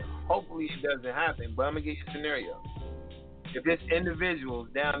scenario. Hopefully it doesn't happen, but I'm going to give you a scenario. If it's individuals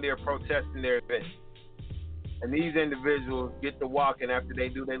down there protesting their event, and these individuals get to walking after they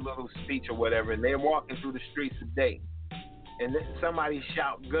do their little speech or whatever, and they're walking through the streets of Dayton, and then somebody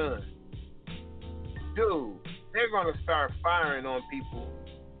shout guns, dude, they're going to start firing on people.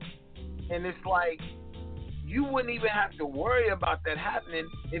 And it's like, you wouldn't even have to worry about that happening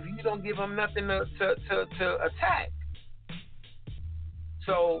if you don't give them nothing to attack.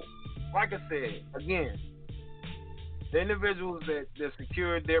 So, like I said, again, the individuals that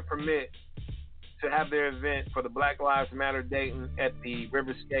secured their permit to have their event for the Black Lives Matter Dayton at the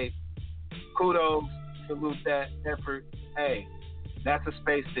Riverscape, kudos, salute that effort. Hey, that's a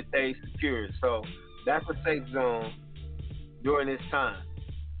space that they secured. So that's a safe zone during this time.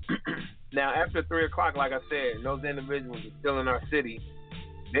 Now, after 3 o'clock, like I said, and those individuals are still in our city,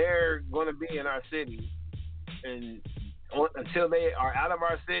 they're going to be in our city. And until they are out of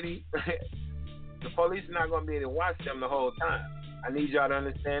our city, the police are not going to be able to watch them the whole time. I need y'all to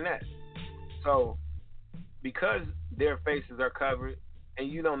understand that. So, because their faces are covered and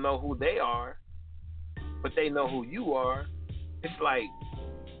you don't know who they are, but they know who you are, it's like,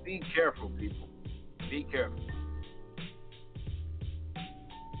 be careful, people. Be careful.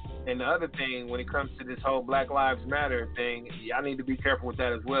 And the other thing, when it comes to this whole Black Lives Matter thing, y'all need to be careful with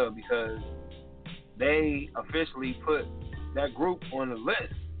that as well, because they officially put that group on the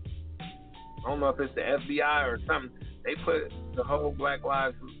list. I don't know if it's the FBI or something. They put the whole Black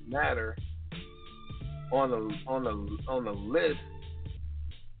Lives Matter on the list,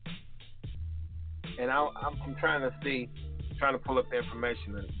 and I'm trying to pull up the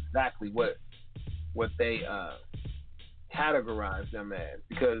information on exactly what they categorize them as,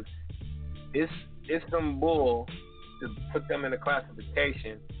 because it's some bull to put them in a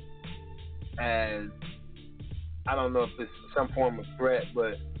classification as, I don't know if it's some form of threat,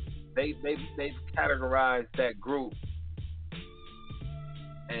 but they've categorized that group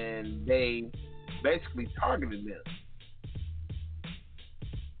and they basically targeted them.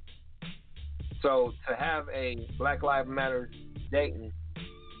 So to have a Black Lives Matter Dayton,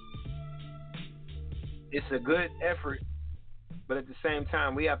 it's a good effort, but at the same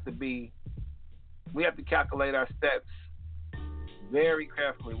time we have to calculate our steps very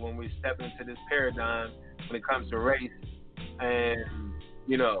carefully when we step into this paradigm when it comes to race and,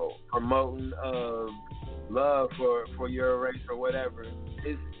 promoting of love for your race or whatever.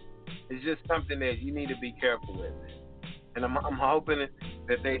 It's just something that you need to be careful with. And I'm hoping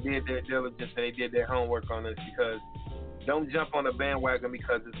that they did their diligence and they did their homework on this, because don't jump on the bandwagon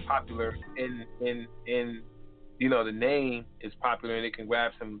because it's popular in the name is popular and it can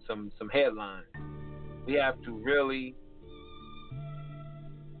grab some headlines. We have to really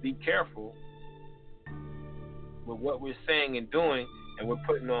be careful with what we're saying and doing and we're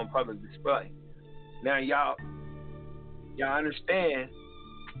putting on public display. Now y'all understand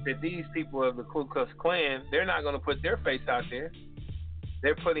that these people of the Ku Klux Klan, they're not going to put their face out there.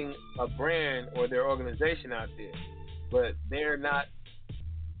 They're putting a brand or their organization out there, but they're not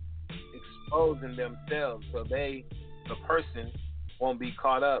exposing themselves, so the person won't be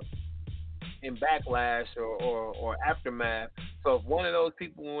caught up in backlash or aftermath. So if one of those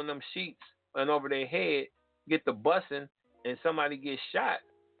people with them sheets went over their head, get the bussing, and somebody gets shot,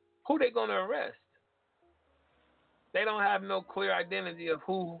 who they going to arrest? They don't have no clear identity of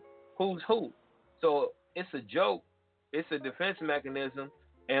who's who. So it's a joke. It's a defense mechanism.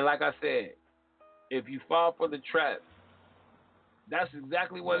 And like I said, if you fall for the trap, that's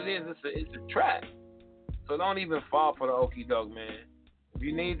exactly what it is. It's a trap. So don't even fall for the okie doke, man. If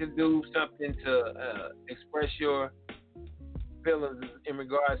you need to do something to express your feelings in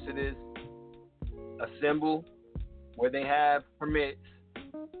regards to this, assemble where they have permits,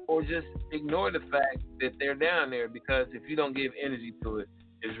 or just ignore the fact that they're down there, because if you don't give energy to it,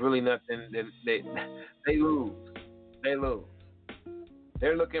 there's really nothing that they lose. They lose.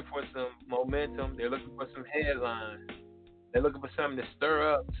 They're looking for some momentum. They're looking for some headlines. They're looking for something to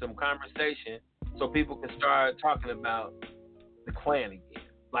stir up some conversation so people can start talking about the Klan again.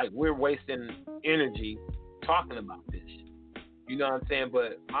 Like, we're wasting energy talking about this. You know what I'm saying?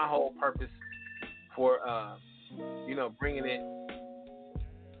 But my whole purpose for bringing it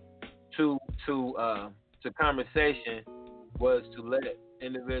to conversation was to let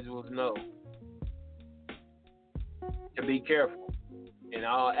individuals know to be careful in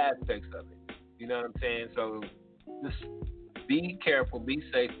all aspects of it. You know what I'm saying? So just be careful, be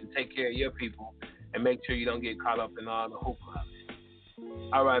safe, and take care of your people, and make sure you don't get caught up in all the hoopla.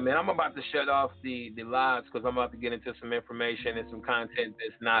 All right, man, I'm about to shut off the lives because I'm about to get into some information and some content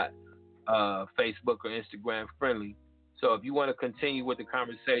that's not Facebook or Instagram friendly. So if you want to continue with the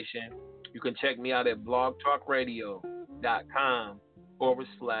conversation, you can check me out at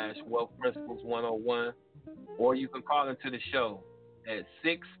blogtalkradio.com/Wealth Principles 101, or you can call into the show at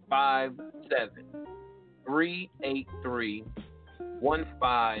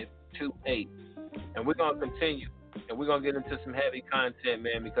 657-383-1528. And we're going to continue. And we're going to get into some heavy content,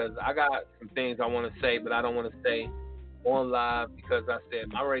 man, because I got some things I want to say, but I don't want to say on live because I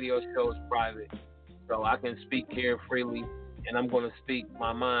said my radio show is private. So I can speak here freely, and I'm going to speak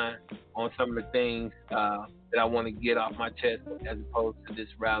my mind on some of the things that I want to get off my chest, as opposed to this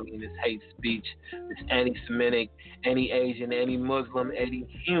rally and this hate speech, this anti-Semitic, anti-Asian, anti-Muslim,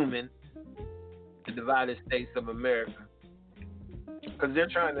 anti-human, the divided states of America. Because they're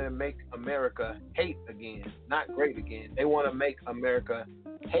trying to make America hate again, not great again. They want to make America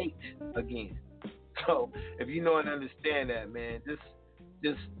hate again. So if you know and understand that, man,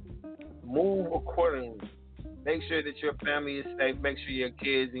 just move accordingly. Make sure that your family is safe. Make sure your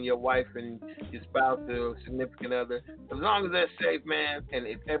kids and your wife and your spouse or significant other, as long as they're safe, man, and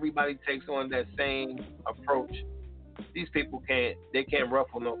if everybody takes on that same approach, these people can't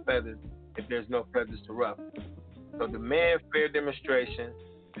ruffle no feathers if there's no feathers to ruffle. So demand fair demonstration,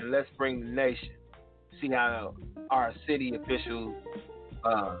 and let's bring the nation. See how our city officials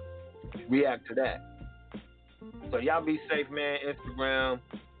react to that. So y'all be safe, man. Instagram,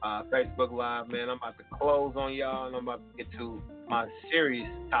 Facebook Live, man. I'm about to close on y'all, and I'm about to get to my serious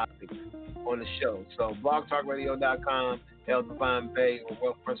topics on the show. So blogtalkradio.com, El Divine Bay, or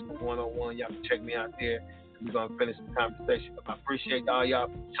Wealth Principles 101. Y'all can check me out there. We're going to finish the conversation. I appreciate all y'all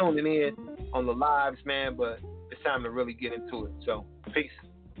tuning in on the lives, man, but it's time to really get into it. So, peace.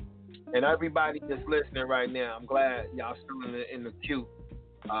 And everybody that's listening right now, I'm glad y'all still in the queue.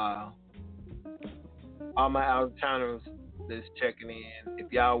 All my out-of-towners that's checking in,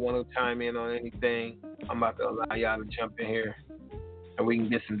 if y'all want to chime in on anything, I'm about to allow y'all to jump in here and we can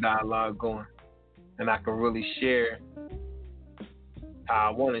get some dialogue going. And I can really share how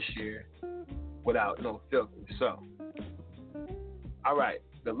I want to share without no filter. So, all right,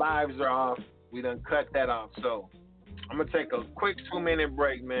 the lives are off. We done cut that off. So, I'm going to take a quick 2-minute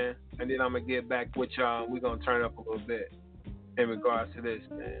break, man, and then I'm going to get back with y'all. We're going to turn up a little bit in regards to this,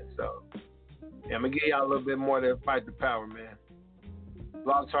 man. So, yeah, I'm going to give y'all a little bit more to fight the power, man.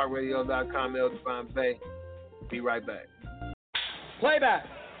 blogtalkradio.com, El Divine Bay. Be right back. Playback.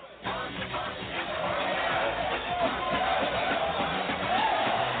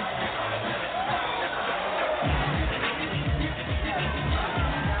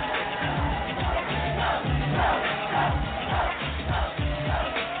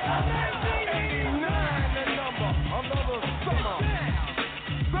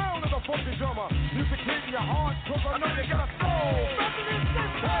 Music hit your heart, cause I know you got a soul.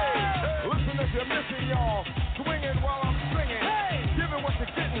 Hey, listen if you're missing, y'all. Swinging while I'm singing. Hey, giving what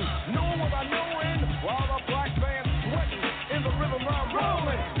you're getting. Know what I know in. While the black band's sweating. In the rhythm I'm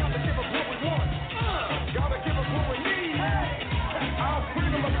rolling. Gotta give us what we want. Gotta give us what we need. Hey, our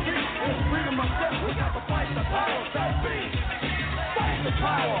freedom of speech is freedom of death. We got to fight the powers that be. Fight the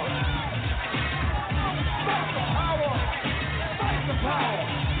power. Fight the power. Fight the power.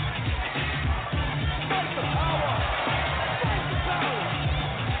 Fight the power! Fight the power!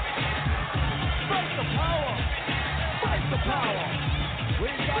 Fight the power! We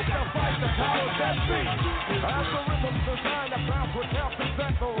got to fight the powers that be. Algorithms designed to bounce with captains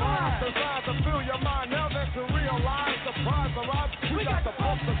that the rise. Designed to fill your mind now that you realize the prize arrives. We got to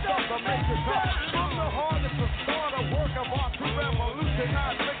pump the stuff to make it tough. From the heart is the start, a work of art to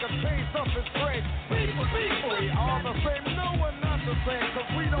revolutionize, make a change, something strange. We are the same, no we're not the same, cause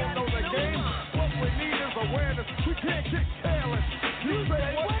we don't know the game. What we need is awareness, we can't get careless. You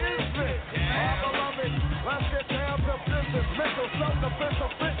say, what is this? Our beloved, let's get down to business. Mental self-defense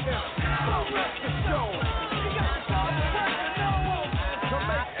of fitness. So let's get show. We got to start to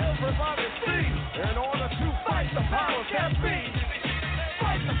make everybody see. In order to fight the powers that be.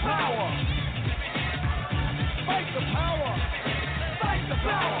 Fight the power. Fight the power. Fight the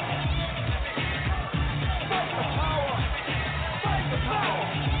power. Fight the power. Fight the power.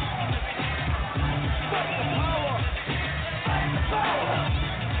 Fight the power. Fight the power.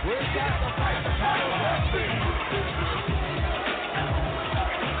 We got to fight the powers that be.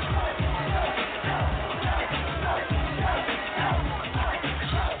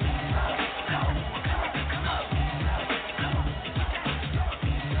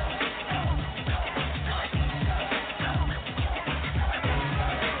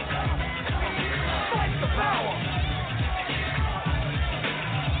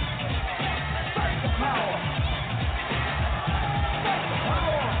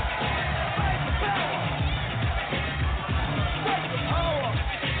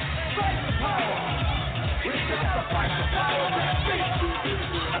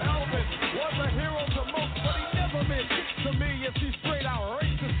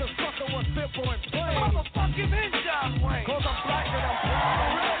 Cause I'm black and I'm proud,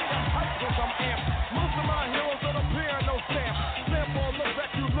 I'm ready, I'm hyped cause I'm amped. Most of my heroes don't appear in no stamp. Sample look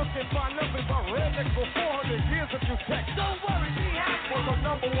back, you look and find nothing but rednecks for 400 years if you check. Don't worry, we have for the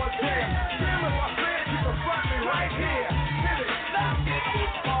number one jam. Damn if I said you can find me right here. Hit it, stop it,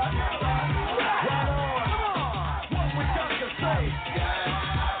 right on. What we got to say.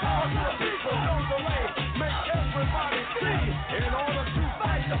 All the people, no delay. Make everybody see. In order to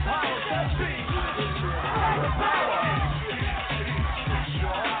fight the powers that be. Fight the power.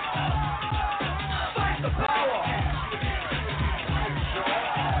 Fight the power.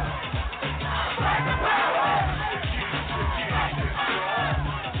 Fight the power.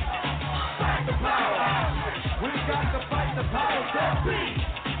 Fight the power. We got to fight the powers that be.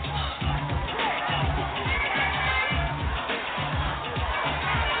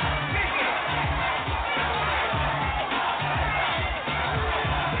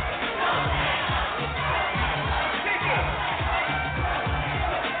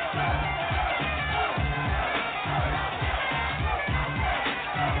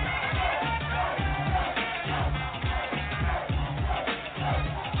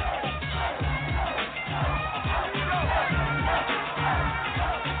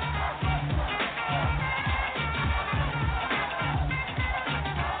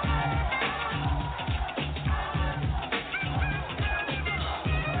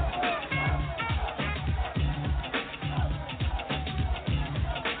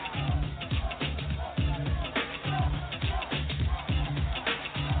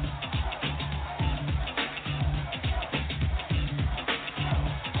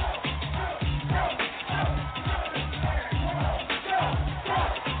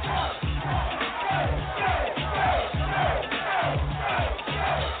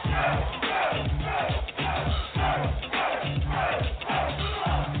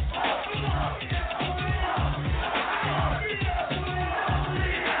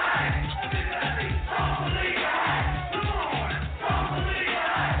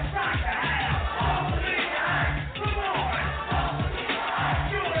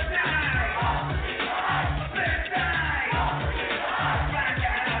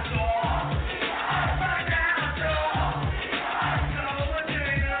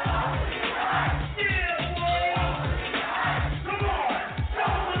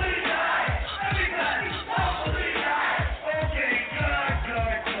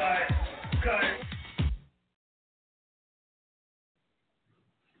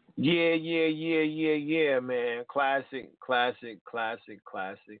 Yeah, man. Classic.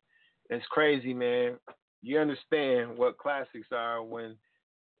 It's crazy, man. You understand what classics are when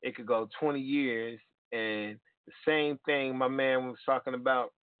it could go 20 years and the same thing my man was talking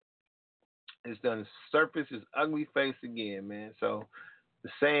about is done surface his ugly face again, man. So the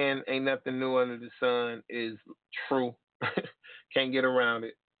saying ain't nothing new under the sun is true. Can't get around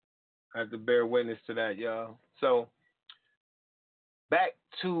it. I have to bear witness to that, y'all. So back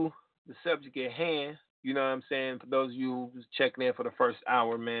to the subject at hand. You know what I'm saying? For those of you who's checking in for the first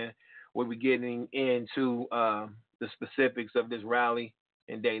hour, man, we'll be getting into the specifics of this rally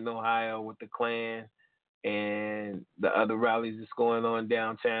in Dayton, Ohio, with the Klan and the other rallies that's going on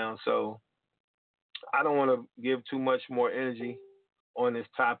downtown. So I don't want to give too much more energy on this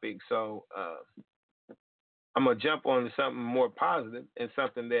topic. So I'm gonna jump on to something more positive and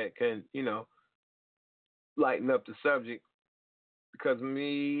something that can, lighten up the subject, because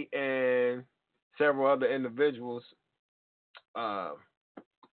me and several other individuals, under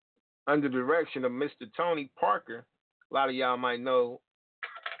the direction of Mr. Tony Parker, a lot of y'all might know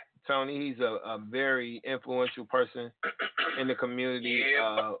Tony. He's a very influential person in the community,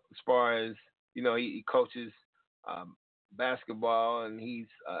 as far as, he coaches basketball, and he's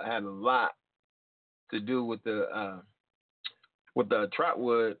had a lot to do with the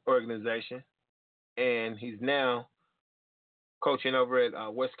Trotwood organization, and he's now coaching over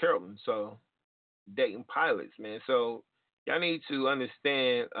at West Carrollton, so Dayton Pilots, man. So y'all need to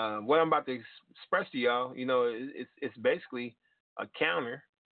understand what I'm about to express to y'all. It's basically a counter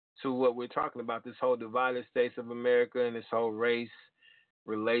to what we're talking about, this whole divided states of America and this whole race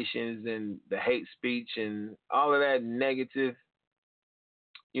relations and the hate speech and all of that negative,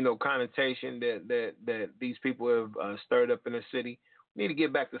 connotation that these people have stirred up in the city. We need to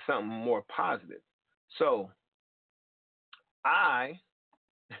get back to something more positive. So I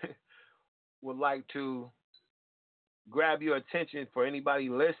would like to grab your attention for anybody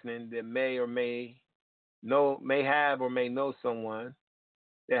listening that may have or may know someone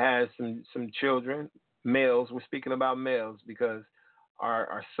that has some children, males. We're speaking about males because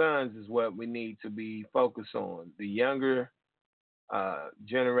our sons is what we need to be focused on. The younger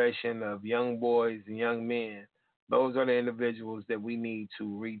generation of young boys and young men, those are the individuals that we need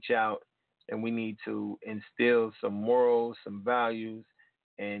to reach out, and we need to instill some morals, some values,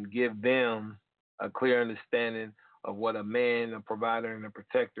 and give them a clear understanding of what a man, a provider, and a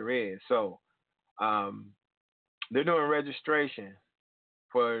protector is. So they're doing registration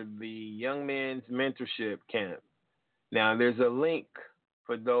for the Young Men's Mentorship Camp. Now, there's a link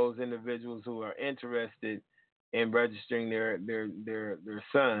for those individuals who are interested in registering their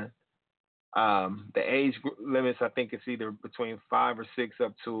son. The age limits, I think it's either between 5 or 6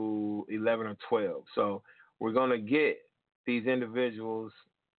 up to 11 or 12. So we're going to get these individuals,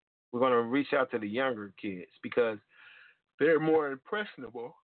 we're going to reach out to the younger kids because they're more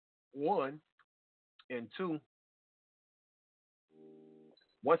impressionable, one, and two,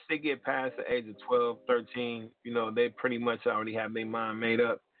 once they get past the age of 12, 13, they pretty much already have their mind made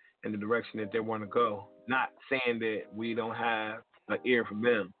up in the direction that they want to go. Not saying that we don't have an ear for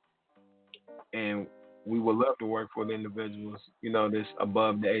them. And we would love to work for the individuals, that's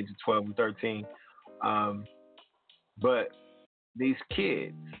above the age of 12 and 13. But these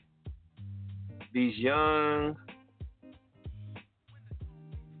kids, these young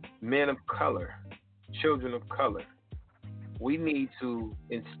men of color, children of color, we need to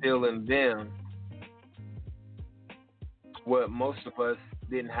instill in them what most of us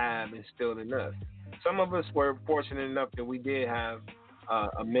didn't have instilled in us. Some of us were fortunate enough that we did have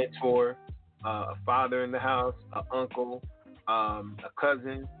a mentor, a father in the house, an uncle, a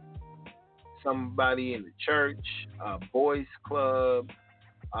cousin, somebody in the church, a boys club,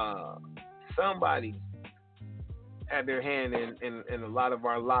 somebody had their hand in a lot of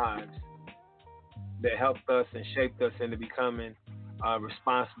our lives that helped us and shaped us into becoming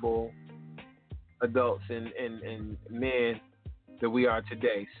responsible adults and men that we are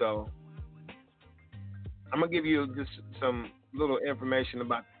today. So I'm going to give you just some little information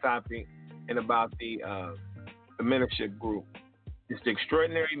about the topic and about the mentorship group. It's the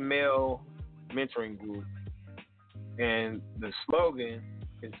Extraordinary Male Mentoring Group. And the slogan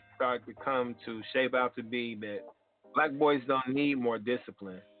is starting to come to shape out to be that black boys don't need more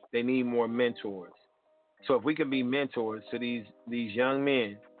discipline. They need more mentors. So if we can be mentors to these young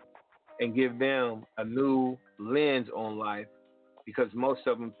men and give them a new lens on life, because most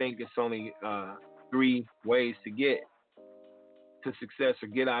of them think it's only 3 ways to get to success or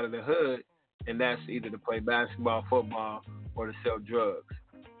get out of the hood, and that's either to play basketball, football, or to sell drugs,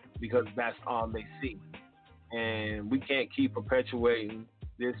 because that's all they see. And we can't keep perpetuating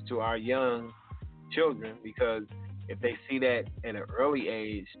this to our young children, because if they see that at an early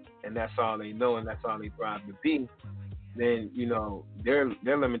age and that's all they know and that's all they thrive to be, then,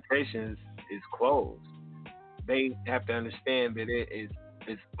 their limitations is closed. They have to understand that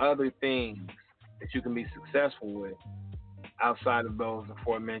it's other things that you can be successful with outside of those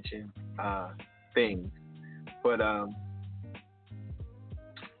aforementioned things. But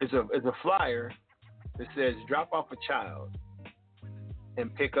it's a flyer that says, drop off a child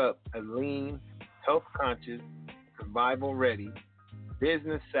and pick up a lean, health-conscious, survival-ready,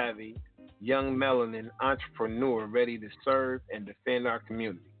 business-savvy, young melanin entrepreneur ready to serve and defend our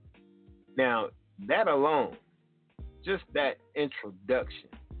community. Now, that alone, just that introduction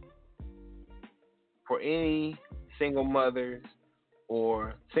for any single mothers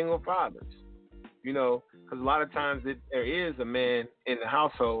or single fathers, because a lot of times there is a man in the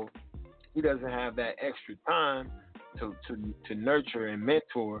household, he doesn't have that extra time to nurture and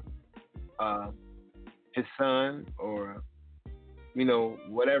mentor his son or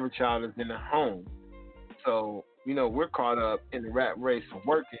whatever child is in the home. So we're caught up in the rat race of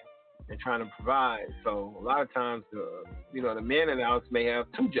working and trying to provide. So a lot of times the men in the house may have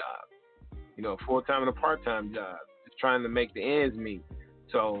two jobs, full-time and a part-time job, just trying to make the ends meet.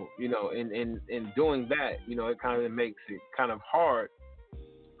 So in doing that, it kind of makes it kind of hard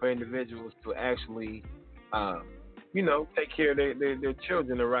for individuals to actually take care of their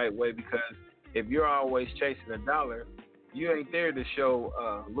children the right way, because if you're always chasing a dollar, you ain't there to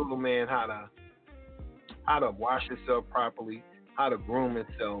show little man how to wash himself properly, how to groom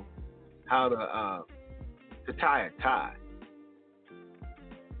himself, how to tie a tie.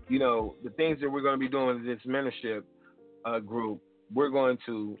 The things that we're going to be doing in this mentorship group, we're going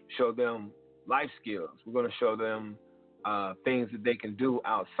to show them life skills. We're going to show them things that they can do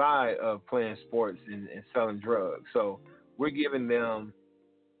outside of playing sports and selling drugs. So we're giving them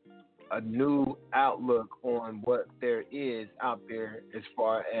a new outlook on what there is out there as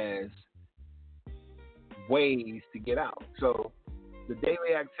far as ways to get out. So the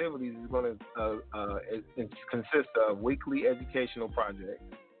daily activities is going to consist of weekly educational projects,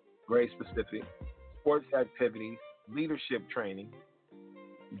 grade specific, sports activities, leadership training,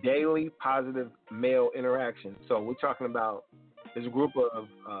 daily positive male interaction. So we're talking about there's a group of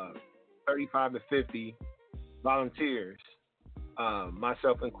 35 to 50 volunteers,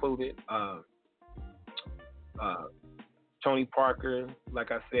 myself included, Tony Parker,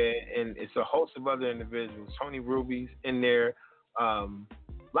 like I said, and it's a host of other individuals. Tony Ruby's in there.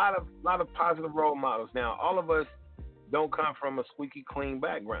 Lot of positive role models. Now, all of us don't come from a squeaky clean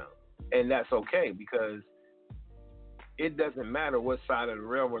background, and that's okay, because it doesn't matter what side of the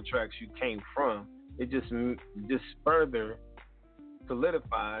railroad tracks you came from. It just further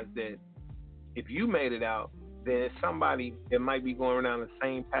solidifies that if you made it out, then it's somebody that might be going down the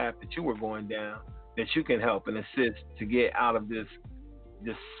same path that you were going down that you can help and assist to get out of this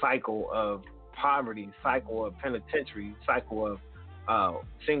cycle of poverty, cycle of penitentiary, cycle of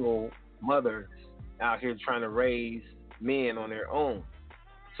single mothers out here trying to raise men on their own.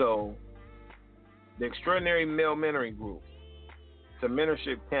 So the Extraordinary Male Mentoring Group, it's a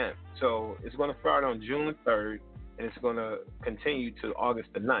mentorship camp. So it's going to start on June 3rd, and it's going to continue to August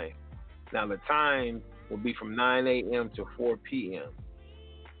the 9th. Now, the time will be from 9 a.m. to 4 p.m.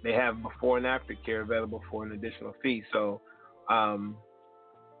 They have before and after care available for an additional fee. So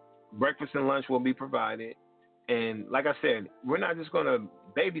breakfast and lunch will be provided. And like I said, we're not just going to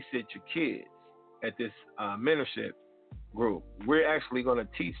babysit your kids at this mentorship group. We're actually going to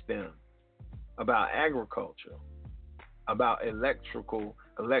teach them about agriculture, about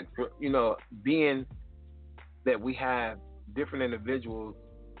being that we have different individuals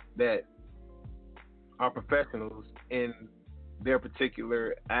that are professionals in their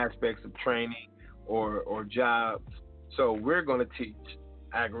particular aspects of training or jobs. So we're going to teach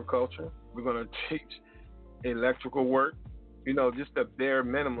agriculture. We're going to teach electrical work, just the bare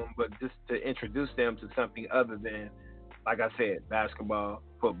minimum, but just to introduce them to something other than, like I said, basketball,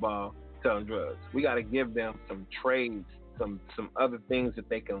 football, selling drugs. We got to give them some trades, some other things that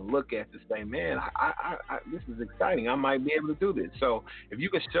they can look at to say, man, I this is exciting. I might be able to do this. So if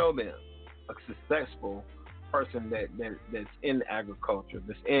you can show them a successful person that's in agriculture,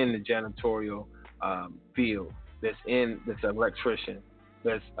 that's in the janitorial field, that's an electrician,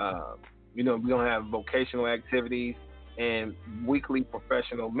 that's we're gonna have vocational activities and weekly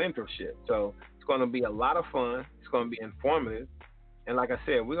professional mentorship. So it's gonna be a lot of fun. It's gonna be informative. And like I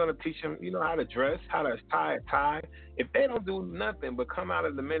said, we're going to teach them, how to dress, how to tie a tie. If they don't do nothing but come out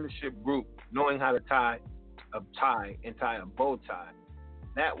of the mentorship group knowing how to tie a tie and tie a bow tie,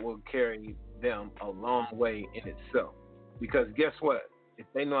 that will carry them a long way in itself. Because guess what? If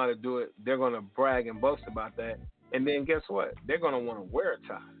they know how to do it, they're going to brag and boast about that. And then guess what? They're going to want to wear a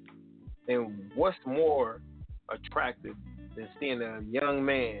tie. And what's more attractive than seeing a young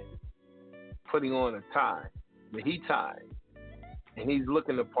man putting on a tie that he tied? And he's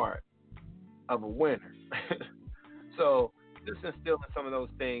looking the part of a winner. So just instilling some of those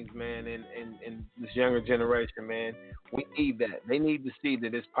things, man, in this younger generation, man. We need that. They need to see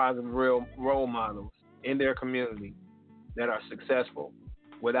that there's positive real role models in their community that are successful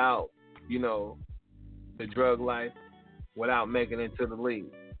without, the drug life, without making it to the league.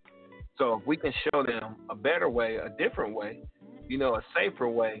 So if we can show them a better way, a different way, a safer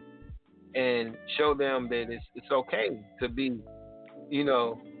way, and show them that it's okay to be,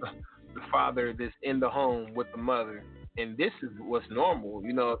 the father that's in the home with the mother, and this is what's normal.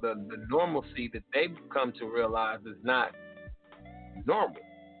 The normalcy that they've come to realize is not normal.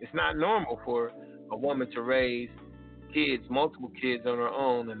 It's not normal for a woman to raise kids, multiple kids on her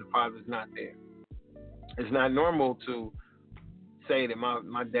own, and the father's not there. It's not normal to say that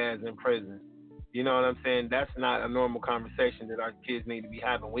my dad's in prison. You know what I'm saying? That's not a normal conversation that our kids need to be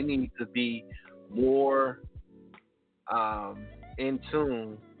having. We need to be more in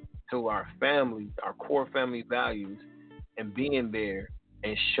tune to our families, our core family values, and being there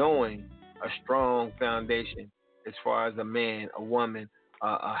and showing a strong foundation as far as a man, a woman,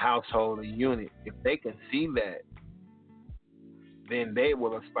 a household, a unit. If they can see that, then they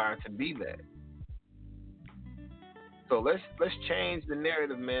will aspire to be that. So let's change the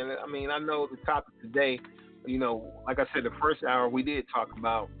narrative, man. I mean, I know the topic today, like I said, the first hour we did talk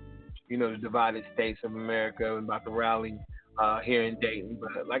about, the divided states of America and about the rally here in Dayton.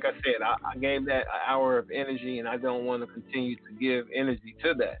 But like I said, I gave that an hour of energy, and I don't want to continue to give energy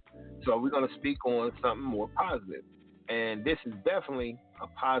to that. So we're going to speak on something more positive. And this is definitely a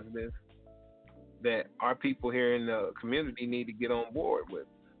positive that our people here in the community need to get on board with.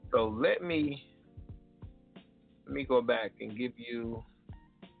 So let me go back and give you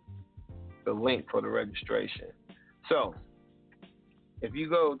the link for the registration. So if you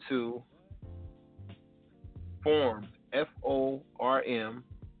go to form, FORM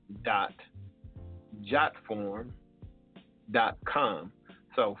jotform.com.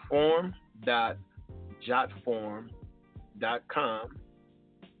 So form.jotform.com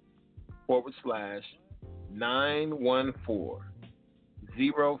 /914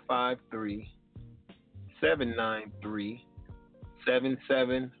 053 793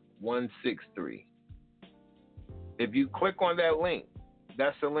 77163. If you click on that link,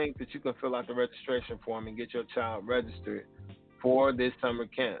 that's the link that you can fill out the registration form and get your child registered for this summer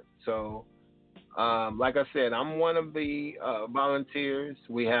camp. So, like I said, I'm one of the volunteers.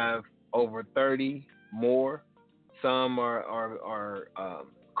 We have over 30 more. Some are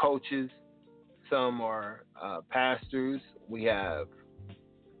coaches. Some are pastors. We have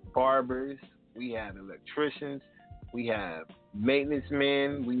barbers. We have electricians. We have maintenance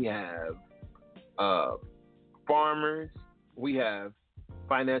men. We have farmers. We have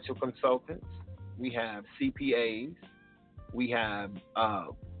financial consultants. We have CPAs. We have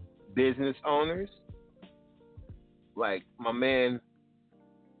business owners. Like my man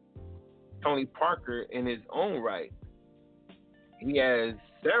Tony Parker, in his own right, he has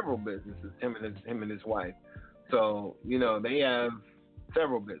several businesses. Him and his wife. So they have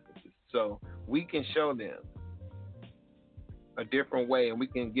several businesses. So we can show them a different way, and we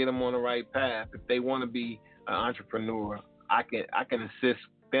can get them on the right path. If they want to be an entrepreneur, I can assist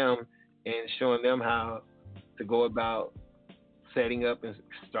them in showing them how to go about setting up and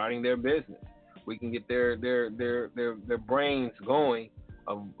starting their business. We can get their brains going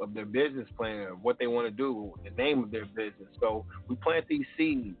of their business plan, of what they want to do, the name of their business. So we plant these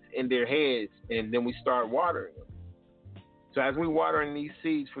seeds in their heads, and then we start watering them. So as we watering these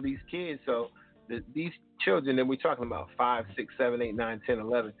seeds for these kids, so these children that we're talking about, 5, 6, 7, 8, 9, 10,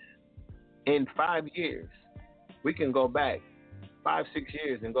 11, in 5 years, we can go back 5, 6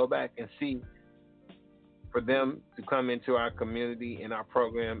 years and go back and see for them to come into our community and our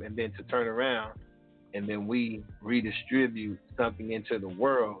program, and then to turn around, and then we redistribute something into the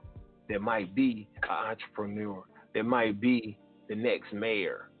world that might be an entrepreneur, that might be the next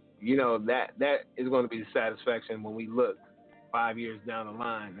mayor. That is going to be the satisfaction when we look 5 years down the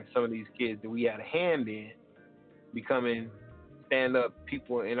line, and some of these kids that we had a hand in becoming stand-up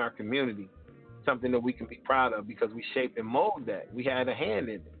people in our community, something that we can be proud of because we shaped and molded that. We had a hand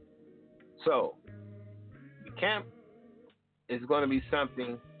in it. So the camp is going to be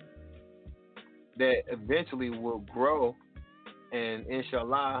something that eventually will grow, and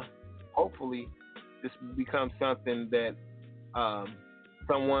inshallah, hopefully, this becomes something that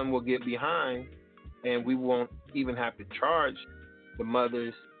someone will get behind, and we won't even have to charge the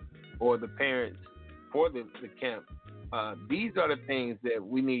mothers or the parents for the camp. These are the things that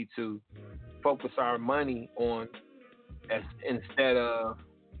we need to focus our money on, as instead of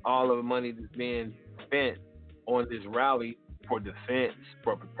all of the money that's being spent on this rally for defense,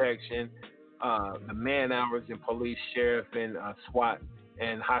 for protection, the man hours in police, sheriff, and SWAT,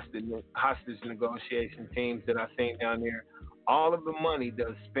 and hostage negotiation teams that I've seen down there. All of the money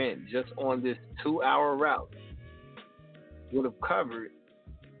that's spent just on this 2-hour route would have covered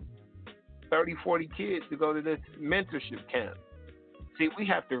 30, 40 kids to go to this mentorship camp. See, we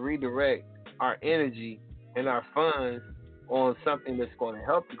have to redirect our energy and our funds on something that's going to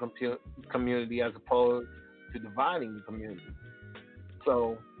help the community as opposed to dividing the community.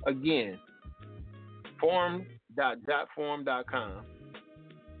 So, again, forum.jotforum.com,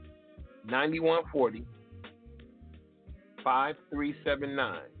 9140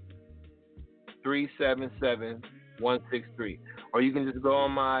 5379 377163. Or you can just go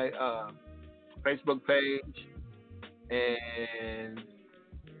on my Facebook page and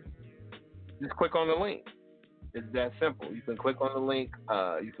just click on the link. It's that simple. You can click on the link.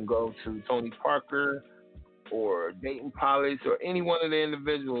 You can go to Tony Parker or Dayton Polish or any one of the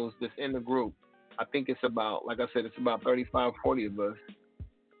individuals that's in the group. I think it's about, like I said, it's about 35, 40 of us.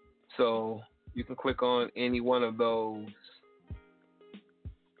 So you can click on any one of those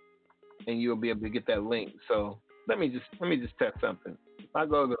and you'll be able to get that link. So let me just test something. If I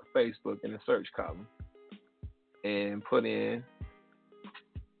go to Facebook in the search column and put in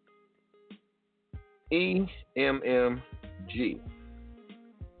EMMG,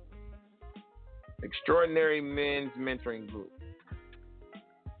 Extraordinary Men's Mentoring Group,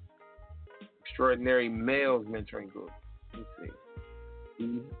 Extraordinary Males Mentoring Group. Let's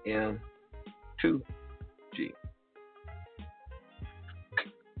see, EM2G.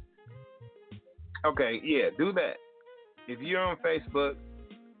 Okay, yeah, do that. If you're on Facebook,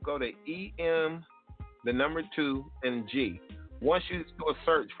 go to EM, the number 2, and G. Once you do a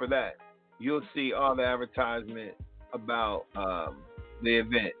search for that, you'll see all the advertisement about the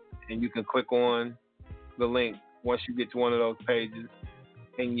event. And you can click on the link once you get to one of those pages.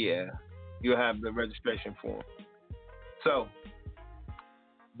 And yeah, you'll have the registration form. So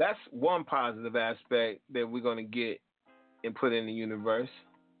that's one positive aspect that we're going to get and put in the universe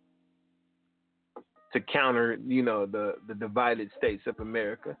to counter, the divided states of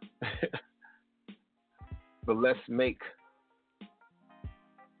America. But let's make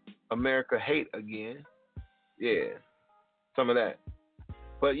America hate again. Yeah, some of that.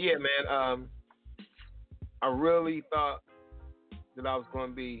 But yeah, man, I really thought that I was going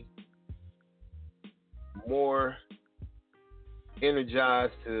to be more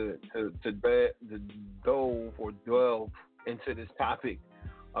energized to delve into this topic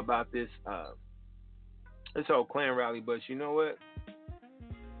about this whole Klan rally. But you know what?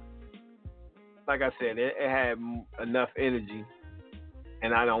 Like I said, it had enough energy,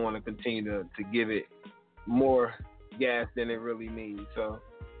 and I don't want to continue to give it more gas than it really needs. So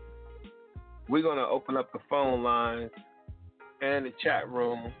we're going to open up the phone lines and the chat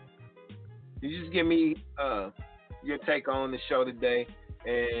room. You just give me your take on the show today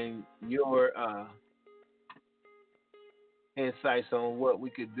and your insights on what we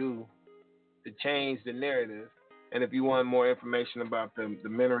could do to change the narrative. And if you want more information about the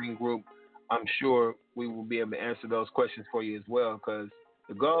mentoring group, I'm sure we will be able to answer those questions for you as well, because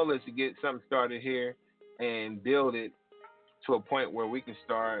the goal is to get something started here and build it to a point where we can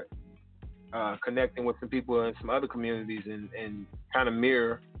start connecting with some people in some other communities and kind of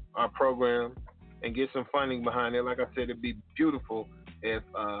mirror our program and get some funding behind it. Like I said, it'd be beautiful if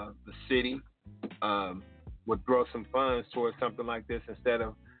the city would throw some funds towards something like this instead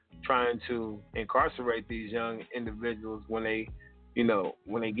of trying to incarcerate these young individuals when they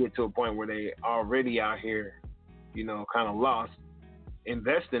get to a point where they already out here, kind of lost.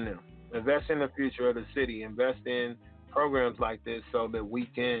 Invest in them. Invest in the future of the city. Invest in programs like this so that we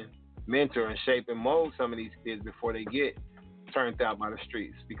can mentor and shape and mold some of these kids before they get turned out by the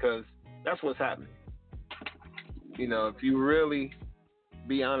streets, because that's what's happening. If you really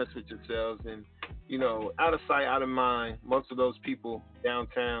be honest with yourselves and, out of sight, out of mind, most of those people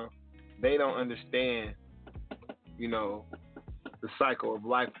downtown, they don't understand, the cycle of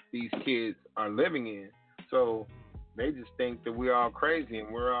life these kids are living in. So they just think that we're all crazy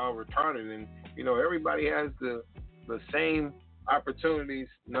and we're all retarded and, everybody has the same opportunities.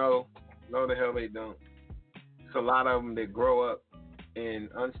 No, the hell they don't. It's a lot of them that grow up in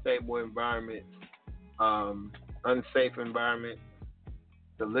unstable environments, unsafe environments,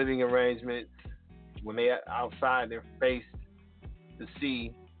 the living arrangements. When they're outside, they're faced to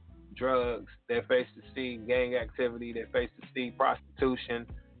see drugs, they're faced to see gang activity, they're faced to see prostitution,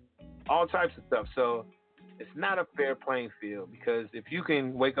 all types of stuff. So it's not a fair playing field, because if you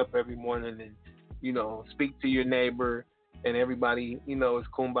can wake up every morning and, speak to your neighbor and everybody, is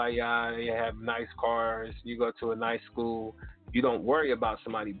kumbaya, you have nice cars, you go to a nice school, you don't worry about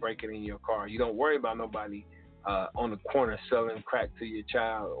somebody breaking in your car, you don't worry about nobody on the corner selling crack to your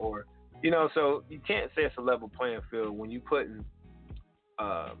child, or, so you can't say it's a level playing field when you're putting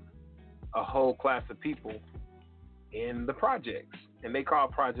a whole class of people in the projects. And they call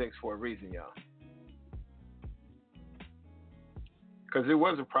projects for a reason, y'all. because it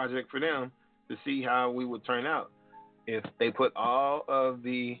was a project for them to see how we would turn out if they put all of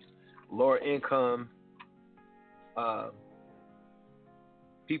the lower income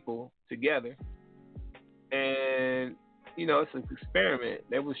people together. And it's an experiment.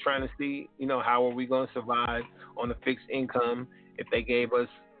 They was trying to see, how are we going to survive on a fixed income if they gave us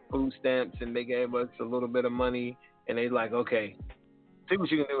food stamps and they gave us a little bit of money, and they like, okay, see what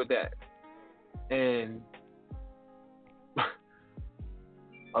you can do with that. And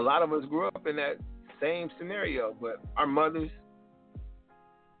a lot of us grew up in that same scenario, but our mothers,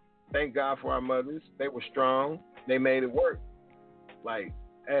 thank God for our mothers, they were strong. They made it work. Like,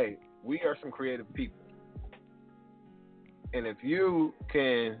 hey, we are some creative people. And if you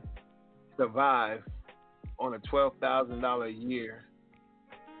can survive on a $12,000 a year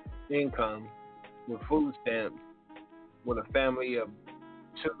income with food stamps, with a family of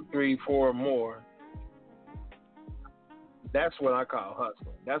 2, 3, 4 more, that's what I call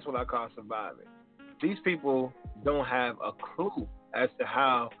hustling. That's what I call surviving. These people don't have a clue as to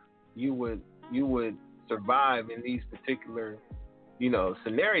how you would survive in these particular,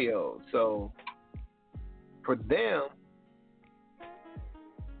 scenarios. So for them,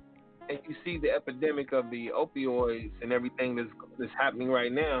 and you see the epidemic of the opioids and everything that's happening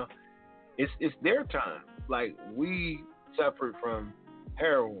right now, it's their time. Like, we suffered from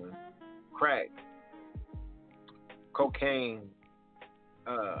heroin, crack, cocaine,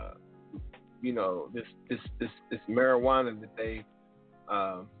 this marijuana that they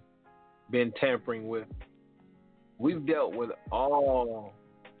been tampering with. We've dealt with all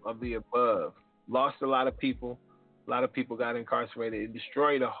of the above. Lost a lot of people. A lot of people got incarcerated. It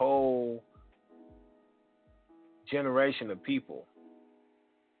destroyed a whole generation of people.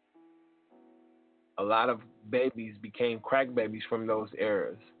 A lot of babies became crack babies from those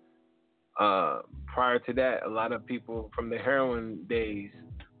eras. Prior to that, a lot of people from the heroin days,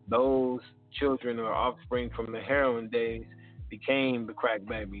 those children or offspring from the heroin days became the crack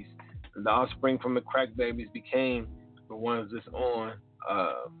babies. And the offspring from the crack babies became the ones that's on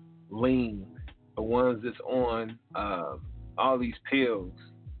lean, the ones that's on all these pills.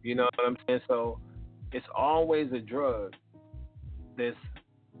 You know what I'm saying? So it's always a drug that's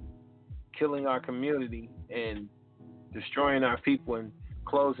killing our community and destroying our people and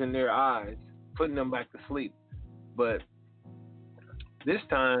closing their eyes, putting them back to sleep. But this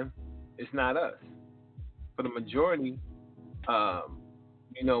time, it's not us. For the majority,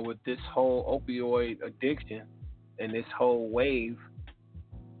 with this whole opioid addiction and this whole wave,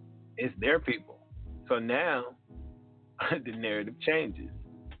 it's their people. So now, the narrative changes.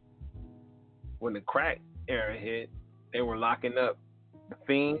 When the crack era hit, they were locking up the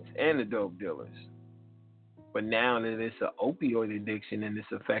fiends and the dope dealers. But now that it's an opioid addiction and it's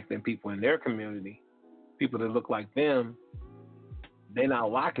affecting people in their community, people that look like them, they're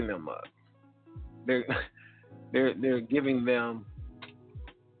not locking them up. They're giving them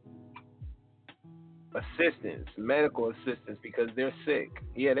assistance, medical assistance, because they're sick.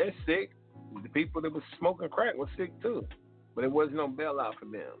 Yeah, they're sick. The people that was smoking crack were sick too, but there was no bailout for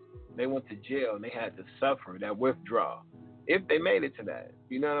them. They went to jail and they had to suffer that withdrawal if they made it to that.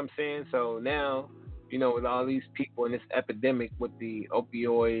 You know what I'm saying? So now, with all these people in this epidemic with the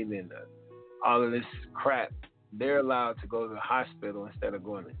opioid and all of this crap, they're allowed to go to the hospital instead of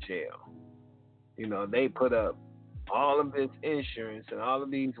going to jail. They put up all of this insurance and all of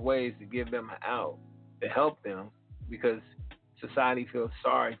these ways to give them an out, to help them, because society feels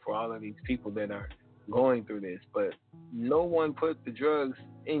sorry for all of these people that are going through this. But no one put the drugs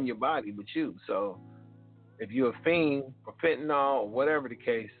in your body but you. So if you're a fiend for fentanyl or whatever the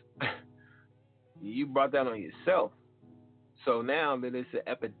case, you brought that on yourself. So now that it's an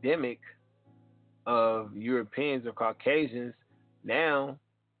epidemic of Europeans or Caucasians, now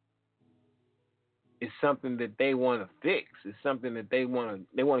it's something that they want to fix. It's something that they want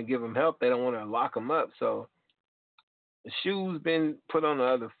to give them help. They don't want to lock them up. So the shoe's been put on the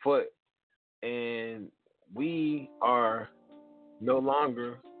other foot, and we are no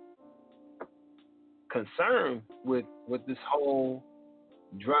longer concerned with this whole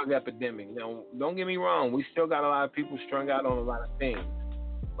drug epidemic. Now, don't get me wrong. We still got a lot of people strung out on a lot of things.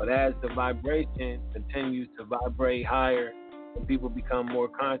 But as the vibration continues to vibrate higher and people become more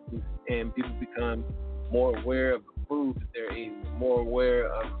conscious and people become more aware of the food that they're eating, more aware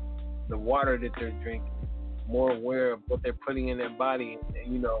of the water that they're drinking, more aware of what they're putting in their body,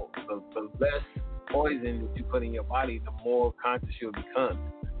 and, the less poison that you put in your body, the more conscious you'll become.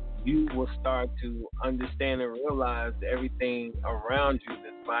 You will start to understand and realize that everything around you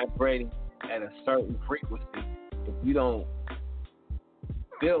that's vibrating at a certain frequency. If you don't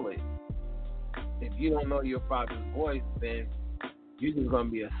feel it, if you don't know your Father's voice, then you're just going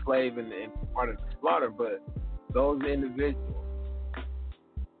to be a slave and part of the slaughter. But those individuals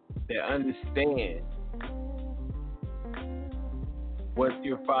that understand what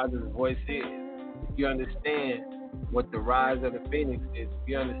your father's voice is, if you understand what the rise of the phoenix is, if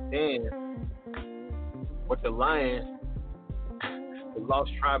you understand what the lion, the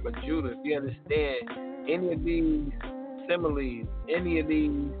lost tribe of Judah, if you understand any of these similes, any of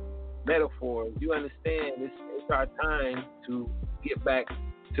these metaphors, you understand it's our time to get back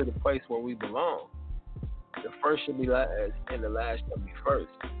to the place where we belong. The first should be last, and the last shall be first.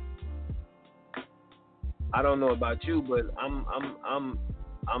 I don't know about you, but I'm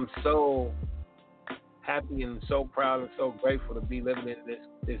so happy and so proud and so grateful to be living in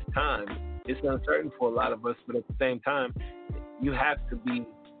this time. It's uncertain for a lot of us, but at the same time, you have to be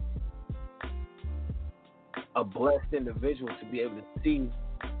a blessed individual to be able to see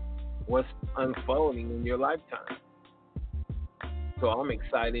what's unfolding in your lifetime. So I'm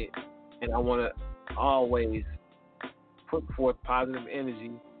excited, and I want to always put forth positive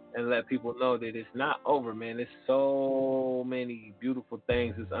energy and let people know that it's not over, man. There's so many beautiful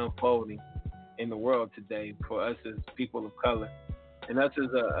things that's unfolding in the world today for us as people of color, and us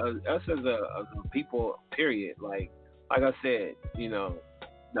as a people. Period. Like I said,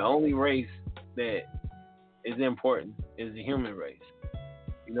 the only race that is important is the human race.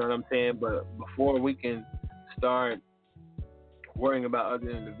 You know what I'm saying? But before we can start worrying about other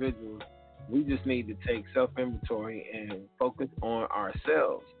individuals, we just need to take self-inventory and focus on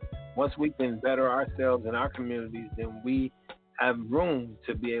ourselves. Once we can better ourselves in our communities, then we have room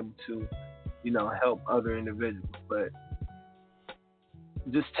to be able to, help other individuals. But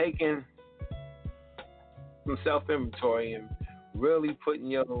just taking some self-inventory and really putting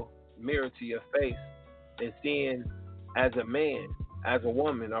your mirror to your face and seeing, as a man, as a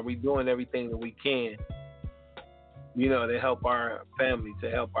woman, are we doing everything that we can, to help our family, to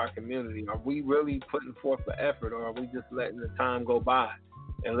help our community? Are we really putting forth the effort, or are we just letting the time go by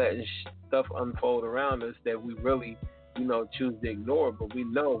and letting stuff unfold around us that we really, choose to ignore? But we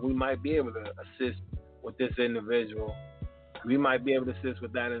know we might be able to assist with this individual. We might be able to assist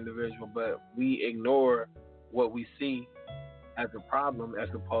with that individual, but we ignore what we see as a problem as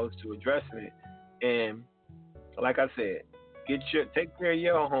opposed to addressing it. And like I said, take care of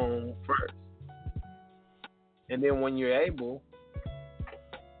your home first. And then when you're able,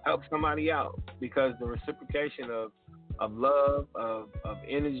 help somebody out, because the reciprocation of love, of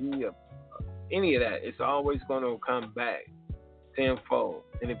energy, of any of that, it's always going to come back tenfold.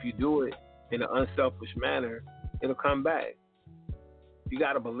 And if you do it in an unselfish manner, it'll come back. You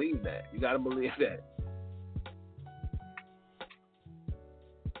got to believe that. You got to believe that.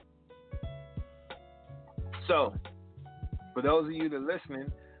 So, for those of you that are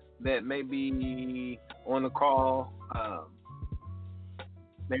listening that may be on the call,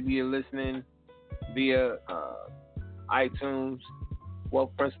 maybe you're listening via iTunes,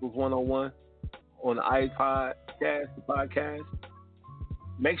 Wealth Principles 101 on the iPod, the podcast.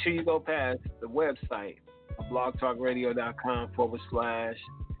 Make sure you go past the website,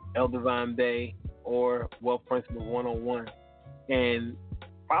 blogtalkradio.com/El Divine Day or Wealth Principles 101, and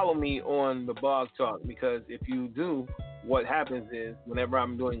follow me on the blog talk, because if you do, what happens is whenever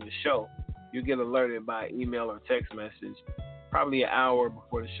I'm doing the show, you get alerted by email or text message probably an hour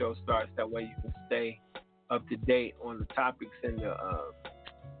before the show starts. That way you can stay up to date on the topics in the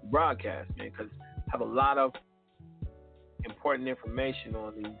broadcast, man, because I have a lot of important information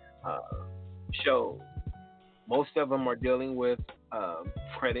on these shows. Most of them are dealing with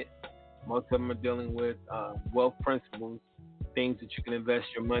credit. Most of them are dealing with wealth principles, things that you can invest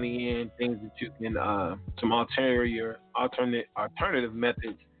your money in, things that you can, some alternative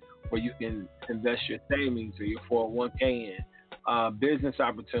methods where you can invest your savings or your 401k in, business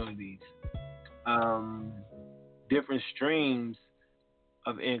opportunities, different streams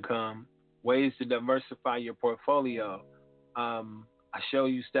of income, ways to diversify your portfolio. I show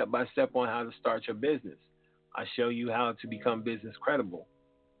you step by step on how to start your business. I show you how to become business credible.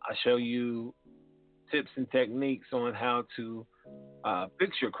 I show you tips and techniques on how to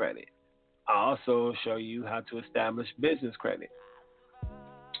fix your credit. I also show you how to establish business credit.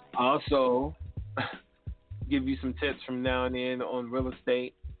 I also give you some tips from now and then on real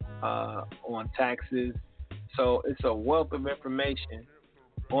estate, on taxes. So it's a wealth of information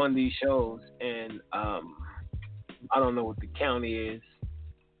on these shows, and I don't know what the count is.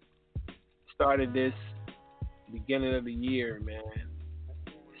 Started this beginning of the year, man.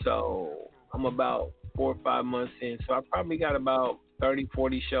 So I'm about 4 or 5 months in. So I probably got about 30,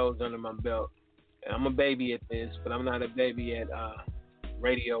 40 shows under my belt. And I'm a baby at this, but I'm not a baby at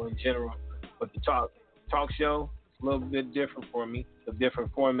radio in general. But the talk show, a little bit different for me, a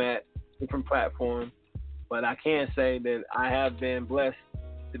different format, different platform. But I can say that I have been blessed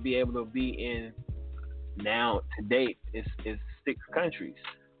to be able to be in now to date is 6 countries.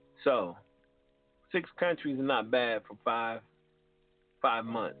 So 6 countries is not bad for five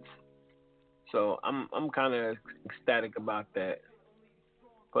months. So I'm kind of ecstatic about that.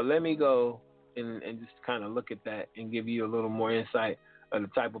 But let me go and just kind of look at that and give you a little more insight of the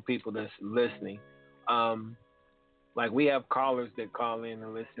type of people that's listening. Like we have callers that call in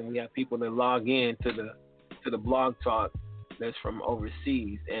and listen. We have people that log in to the blog talk that's from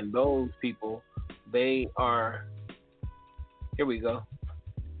overseas, and those people, they are. Here we go.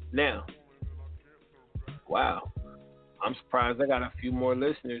 Now, wow, I'm surprised I got a few more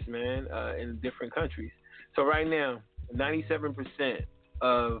listeners, man, in different countries. So right now, 97%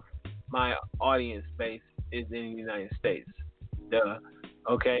 of my audience base is in the United States. Duh.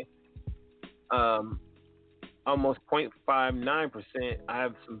 Okay. Almost 0.59%. I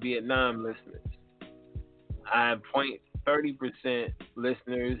have some Vietnam listeners. I have 0.30%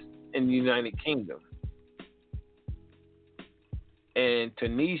 listeners in the United Kingdom. And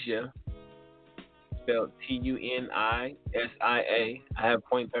Tunisia, spelled Tunisia, I have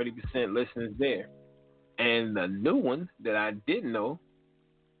 0.30% listeners there. And the new one that I didn't know,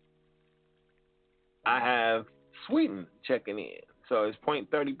 I have Sweden checking in. So it's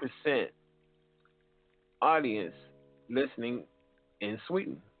 0.30% audience listening in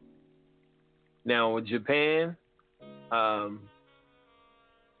Sweden. Now with Japan,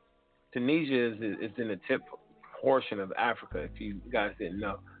 Tunisia is in the tip portion of Africa, if you guys didn't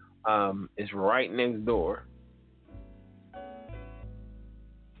know. It's right next door.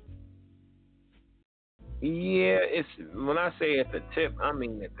 Yeah, it's when I say at the tip, I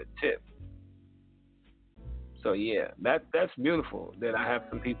mean at the tip. So yeah, that's beautiful that I have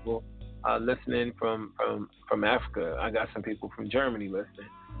some people listening from Africa. I got some people from Germany listening.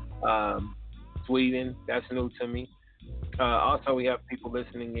 Sweden, that's new to me. Also, we have people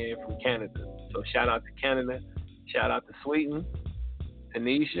listening in from Canada. So shout out to Canada, shout out to Sweden,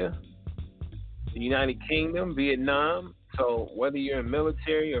 Tunisia, the United Kingdom, Vietnam. So whether you're in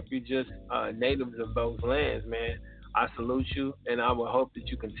military or if you're just natives of those lands, man, I salute you, and I will hope that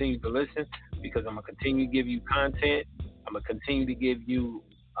you continue to listen because I'm going to continue to give you content. I'm going to continue to give you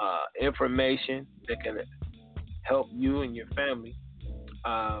information that can help you and your family.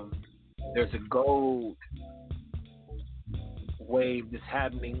 There's a gold wave that's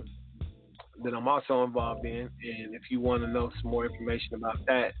happening that I'm also involved in, and if you want to know some more information about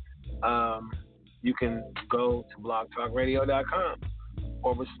that, you can go to blogtalkradio.com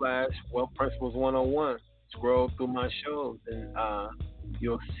 /Wealth Principles 101. Scroll through my shows, and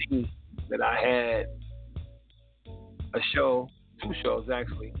you'll see that I had a show, 2 shows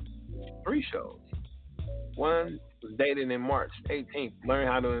actually, 3 shows. One was dated in March 18th, Learn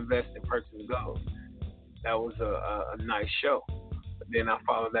How to Invest in Personal Gold. That was a nice show. But then I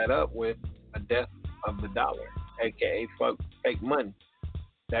followed that up with A Death of the Dollar, aka Fake Money.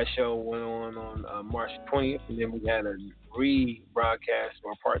 That show went on March 20th, and then we had a rebroadcast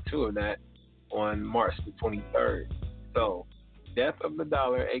or part 2 of that on March the 23rd. So, Death of the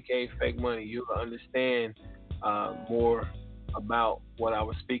Dollar, aka Fake Money, you'll understand more about what I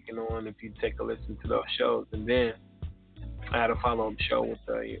was speaking on if you take a listen to those shows. And then I had a follow-up show with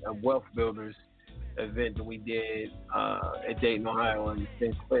a Wealth Builders event that we did at Dayton, Ohio on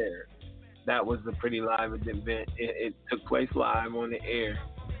Sinclair. That was a pretty live event. It took place live on the air,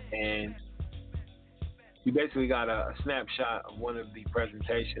 and we basically got a snapshot of one of the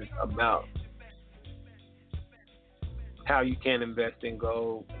presentations about how you can invest in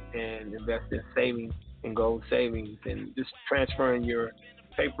gold and invest in savings and gold savings and just transferring your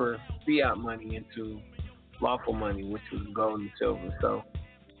paper fiat money into lawful money, which was gold and silver. So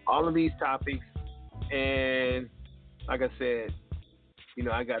all of these topics, and like I said, you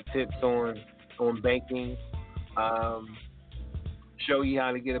know, I got tips on banking, show you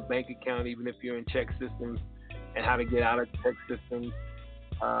how to get a bank account even if you're in check systems and how to get out of check systems.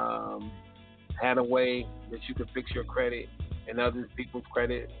 Had a way that you could fix your credit and other people's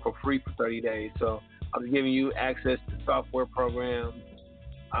credit for free for 30 days. So I was giving you access to software programs.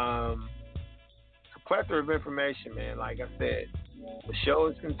 It's a plethora of information, man. Like I said, the show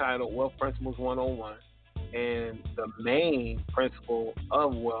is entitled Wealth Principles 101, and the main principle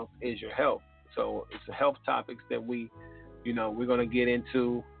of wealth is your health. So it's the health topics that we're going to get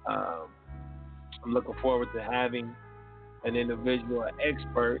into. I'm looking forward to having an individual, an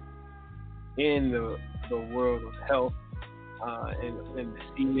expert in the world of health, and the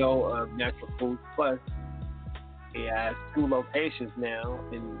CEO of Natural Foods Plus. He has 2 locations now,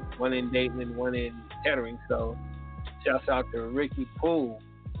 one in Dayton and one in Kettering. So Shouts out to Ricky Poole,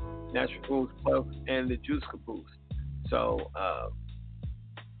 Natural Foods Club, and the Juice Caboose. So,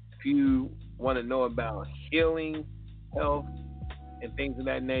 if you want to know about healing, health, and things of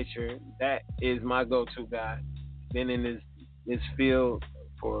that nature, that is my go-to guy. Been in this field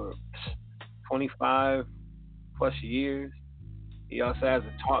for 25 plus years. He also has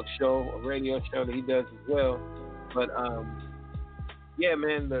a talk show, a radio show that he does as well. But yeah,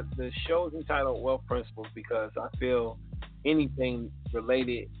 man, the show is entitled Wealth Principles because I feel anything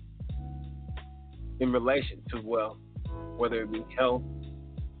related in relation to wealth, whether it be health,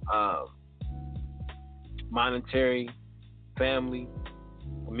 um, monetary, family,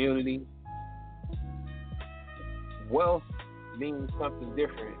 community, wealth means something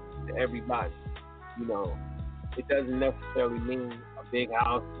different to everybody. You know, it doesn't necessarily mean a big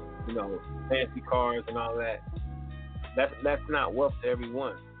house, fancy cars and all that. That's not wealth to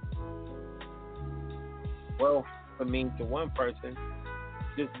everyone. Wealth could mean to one person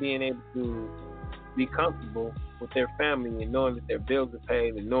just being able to be comfortable with their family and knowing that their bills are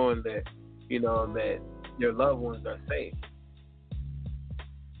paid and knowing that, that their loved ones are safe.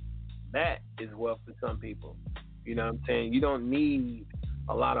 That is wealth to some people. You know what I'm saying? You don't need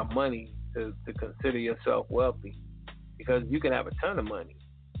a lot of money to consider yourself wealthy because you can have a ton of money.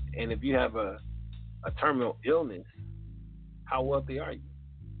 And if you have a terminal illness, how wealthy are you?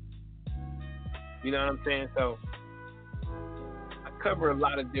 You know what I'm saying? So I cover a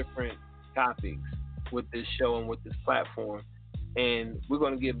lot of different topics with this show and with this platform. And we're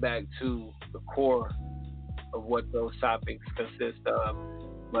going to get back to the core of what those topics consist of.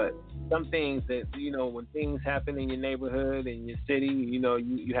 But some things that, when things happen in your neighborhood, in your city,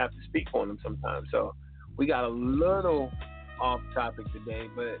 you have to speak on them sometimes. So we got a little off topic today,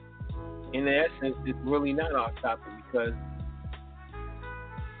 but in essence, it's really not off topic because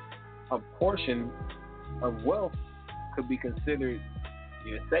a portion of wealth could be considered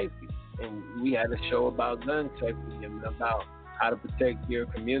your safety. And we had a show about gun safety and about how to protect your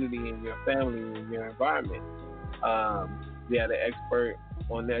community and your family and your environment. We had an expert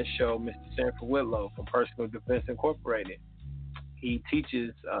on that show, Mr. Sanford Whitlow from Personal Defense Incorporated. He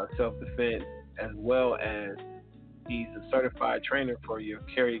teaches self-defense as well as he's a certified trainer for your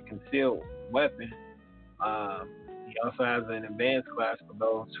carry concealed weapon. He also has an advanced class for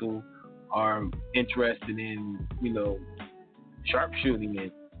those who are interested in, sharpshooting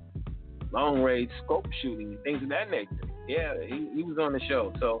and long-range scope shooting and things of that nature. Yeah, he was on the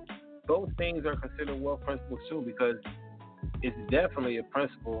show. So those things are considered wealth principles too because it's definitely a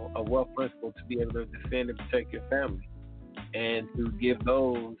wealth principle to be able to defend and protect your family and to give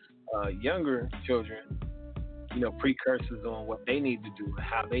those younger children, precursors on what they need to do and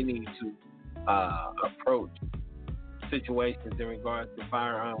how they need to approach situations in regards to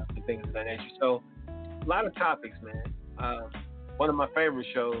firearms and things of that nature. So a lot of topics, man. One of my favorite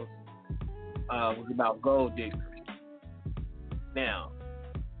shows was about gold diggers. Now,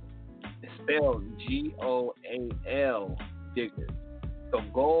 it's spelled GOAL diggers. So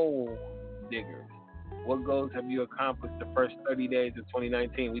gold diggers. What goals have you accomplished the first 30 days of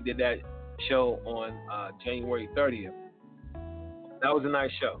 2019? We did that show on January 30th. That was a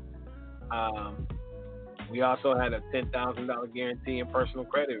nice show. We also had a $10,000 guarantee in personal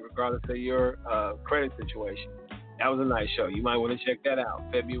credit, regardless of your credit situation. That was a nice show. You might want to check that out.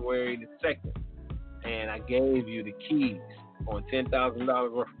 February the 2nd. And I gave you the keys on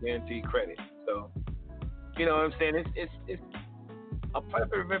 $10,000 worth of guaranteed credit. So, you know what I'm saying? It's a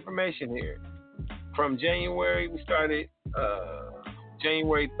plethora of information here. From January, we started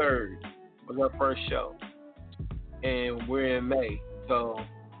January 3rd was our first show. And we're in May. So,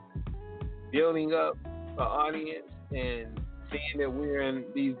 building up the audience and seeing that we're in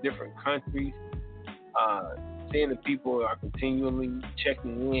these different countries, seeing that people are continually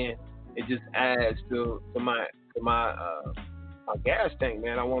checking in, it just adds to my gas tank,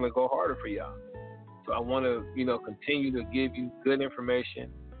 man. I want to go harder for y'all. So I want to, continue to give you good information.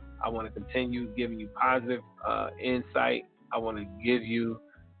 I want to continue giving you positive insight. I want to give you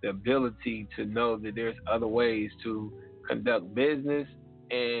the ability to know that there's other ways to conduct business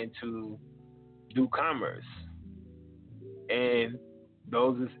and to do commerce. And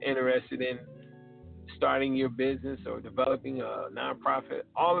those that's interested in starting your business or developing a nonprofit,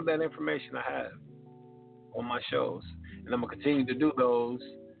 all of that information I have on my shows. And I'm going to continue to do those.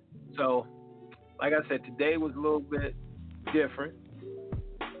 So, like I said, today was a little bit different.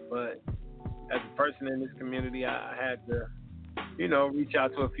 But as a person in this community, I had to, reach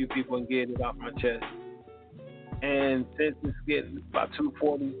out to a few people and get it off my chest. And since it's getting about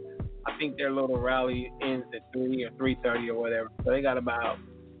 2:40, I think their little rally ends at 3 or 3:30 or whatever. So they got about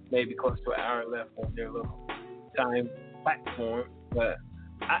maybe close to an hour left on their little time platform, but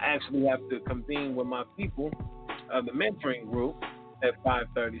I actually have to convene with my people of the mentoring group at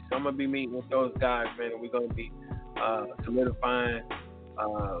 5:30. So I'm gonna be meeting with those guys, man, and we're gonna be solidifying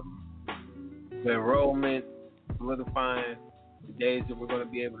the enrollment, solidifying the days that we're gonna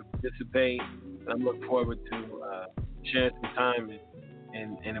be able to participate. And I'm looking forward to sharing some time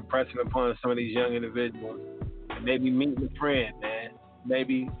and impressing upon some of these young individuals, and maybe meeting a friend, man.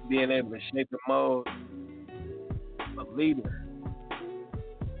 Maybe being able to shape and mold a leader.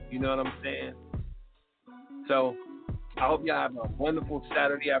 You know what I'm saying? So I hope y'all have a wonderful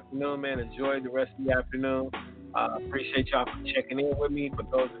Saturday afternoon, man. Enjoy the rest of the afternoon. Appreciate y'all for checking in with me. For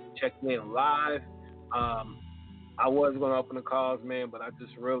those that are checking in live, I was going to open the calls, man, but I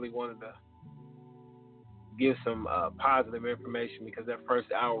just really wanted to give some positive information because that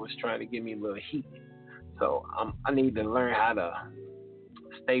first hour was trying to give me a little heat. So I need to learn how to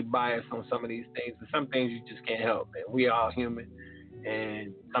stay biased on some of these things. And some things you just can't help, man. We all human,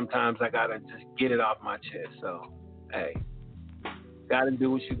 and sometimes I got to just get it off my chest. So, hey, got to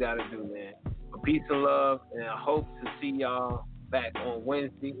do what you got to do, man. But peace and love, and I hope to see y'all back on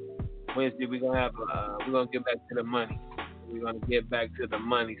Wednesday. Wednesday, we're going to get back to the money. We're going to get back to the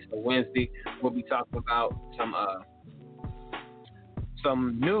money. So Wednesday, we'll be talking about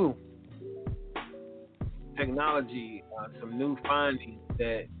some new technology, some new findings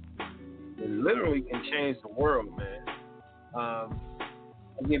that literally can change the world, man. I'll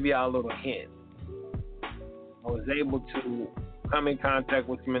give y'all a little hint. I was able to come in contact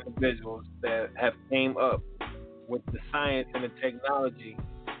with some individuals that have came up with the science and the technology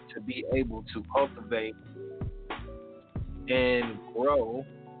to be able to cultivate and grow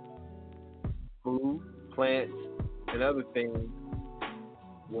food, plants, and other things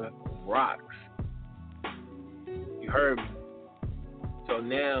with rocks. You heard me. So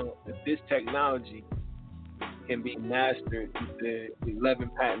now, if this technology can be mastered with the 11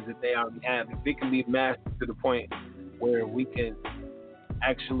 patents that they already have, if it can be mastered to the point where we can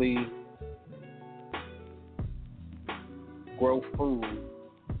actually grow food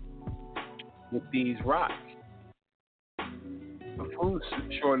with these rocks, the food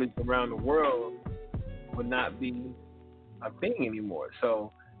shortage around the world would not be a thing anymore.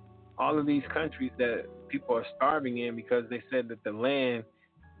 So all of these countries that people are starving in because they said that the land,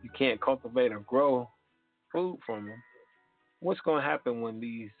 you can't cultivate or grow food from them. What's going to happen when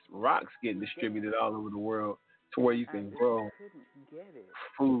these rocks get distributed all over the world to where you can grow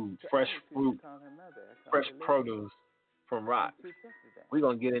food, fresh fruit, fresh produce from rocks? We're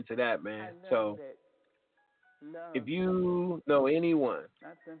going to get into that, man. So if you know anyone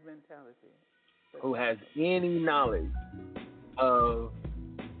who has any knowledge of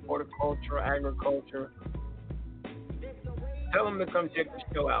horticulture, agriculture, tell them to come check the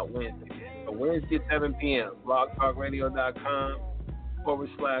show out Wednesday. So Wednesday at 7 p.m.,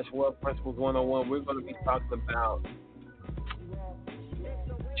 blogtalkradio.com/Wealth Principles 101. We're going to be talking about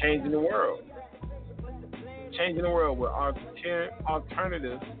changing the world. Changing the world with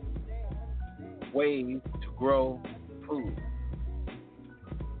alternative ways to grow food.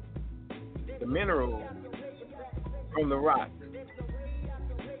 The minerals from the rocks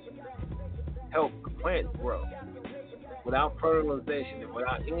help the plants grow without fertilization and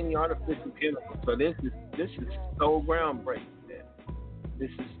without any artificial chemicals. So this is so groundbreaking.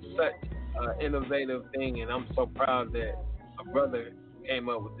 This is such an innovative thing, and I'm so proud that a brother came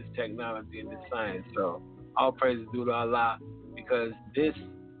up with this technology and this science. So all praises due to Allah, because this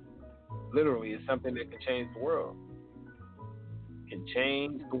literally is something that can change the world. Can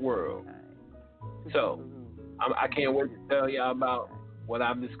change the world. So I can't wait to tell y'all about what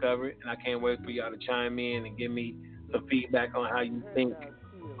I've discovered, and I can't wait for y'all to chime in and give me some feedback on how you think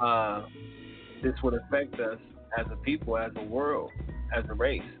this would affect us as a people, as a world, as a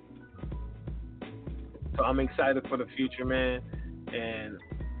race. So I'm excited for the future, man. And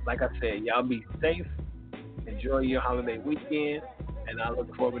like I said, y'all be safe. Enjoy your holiday weekend. And I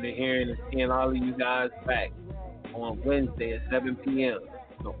look forward to hearing and seeing all of you guys back on Wednesday at 7 p.m.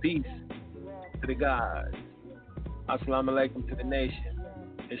 So peace to the gods. Assalamu alaikum to the nation.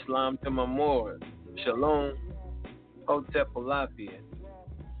 Islam to my Moors. Shalom. Hotep Alafia.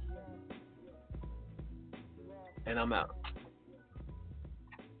 And I'm out.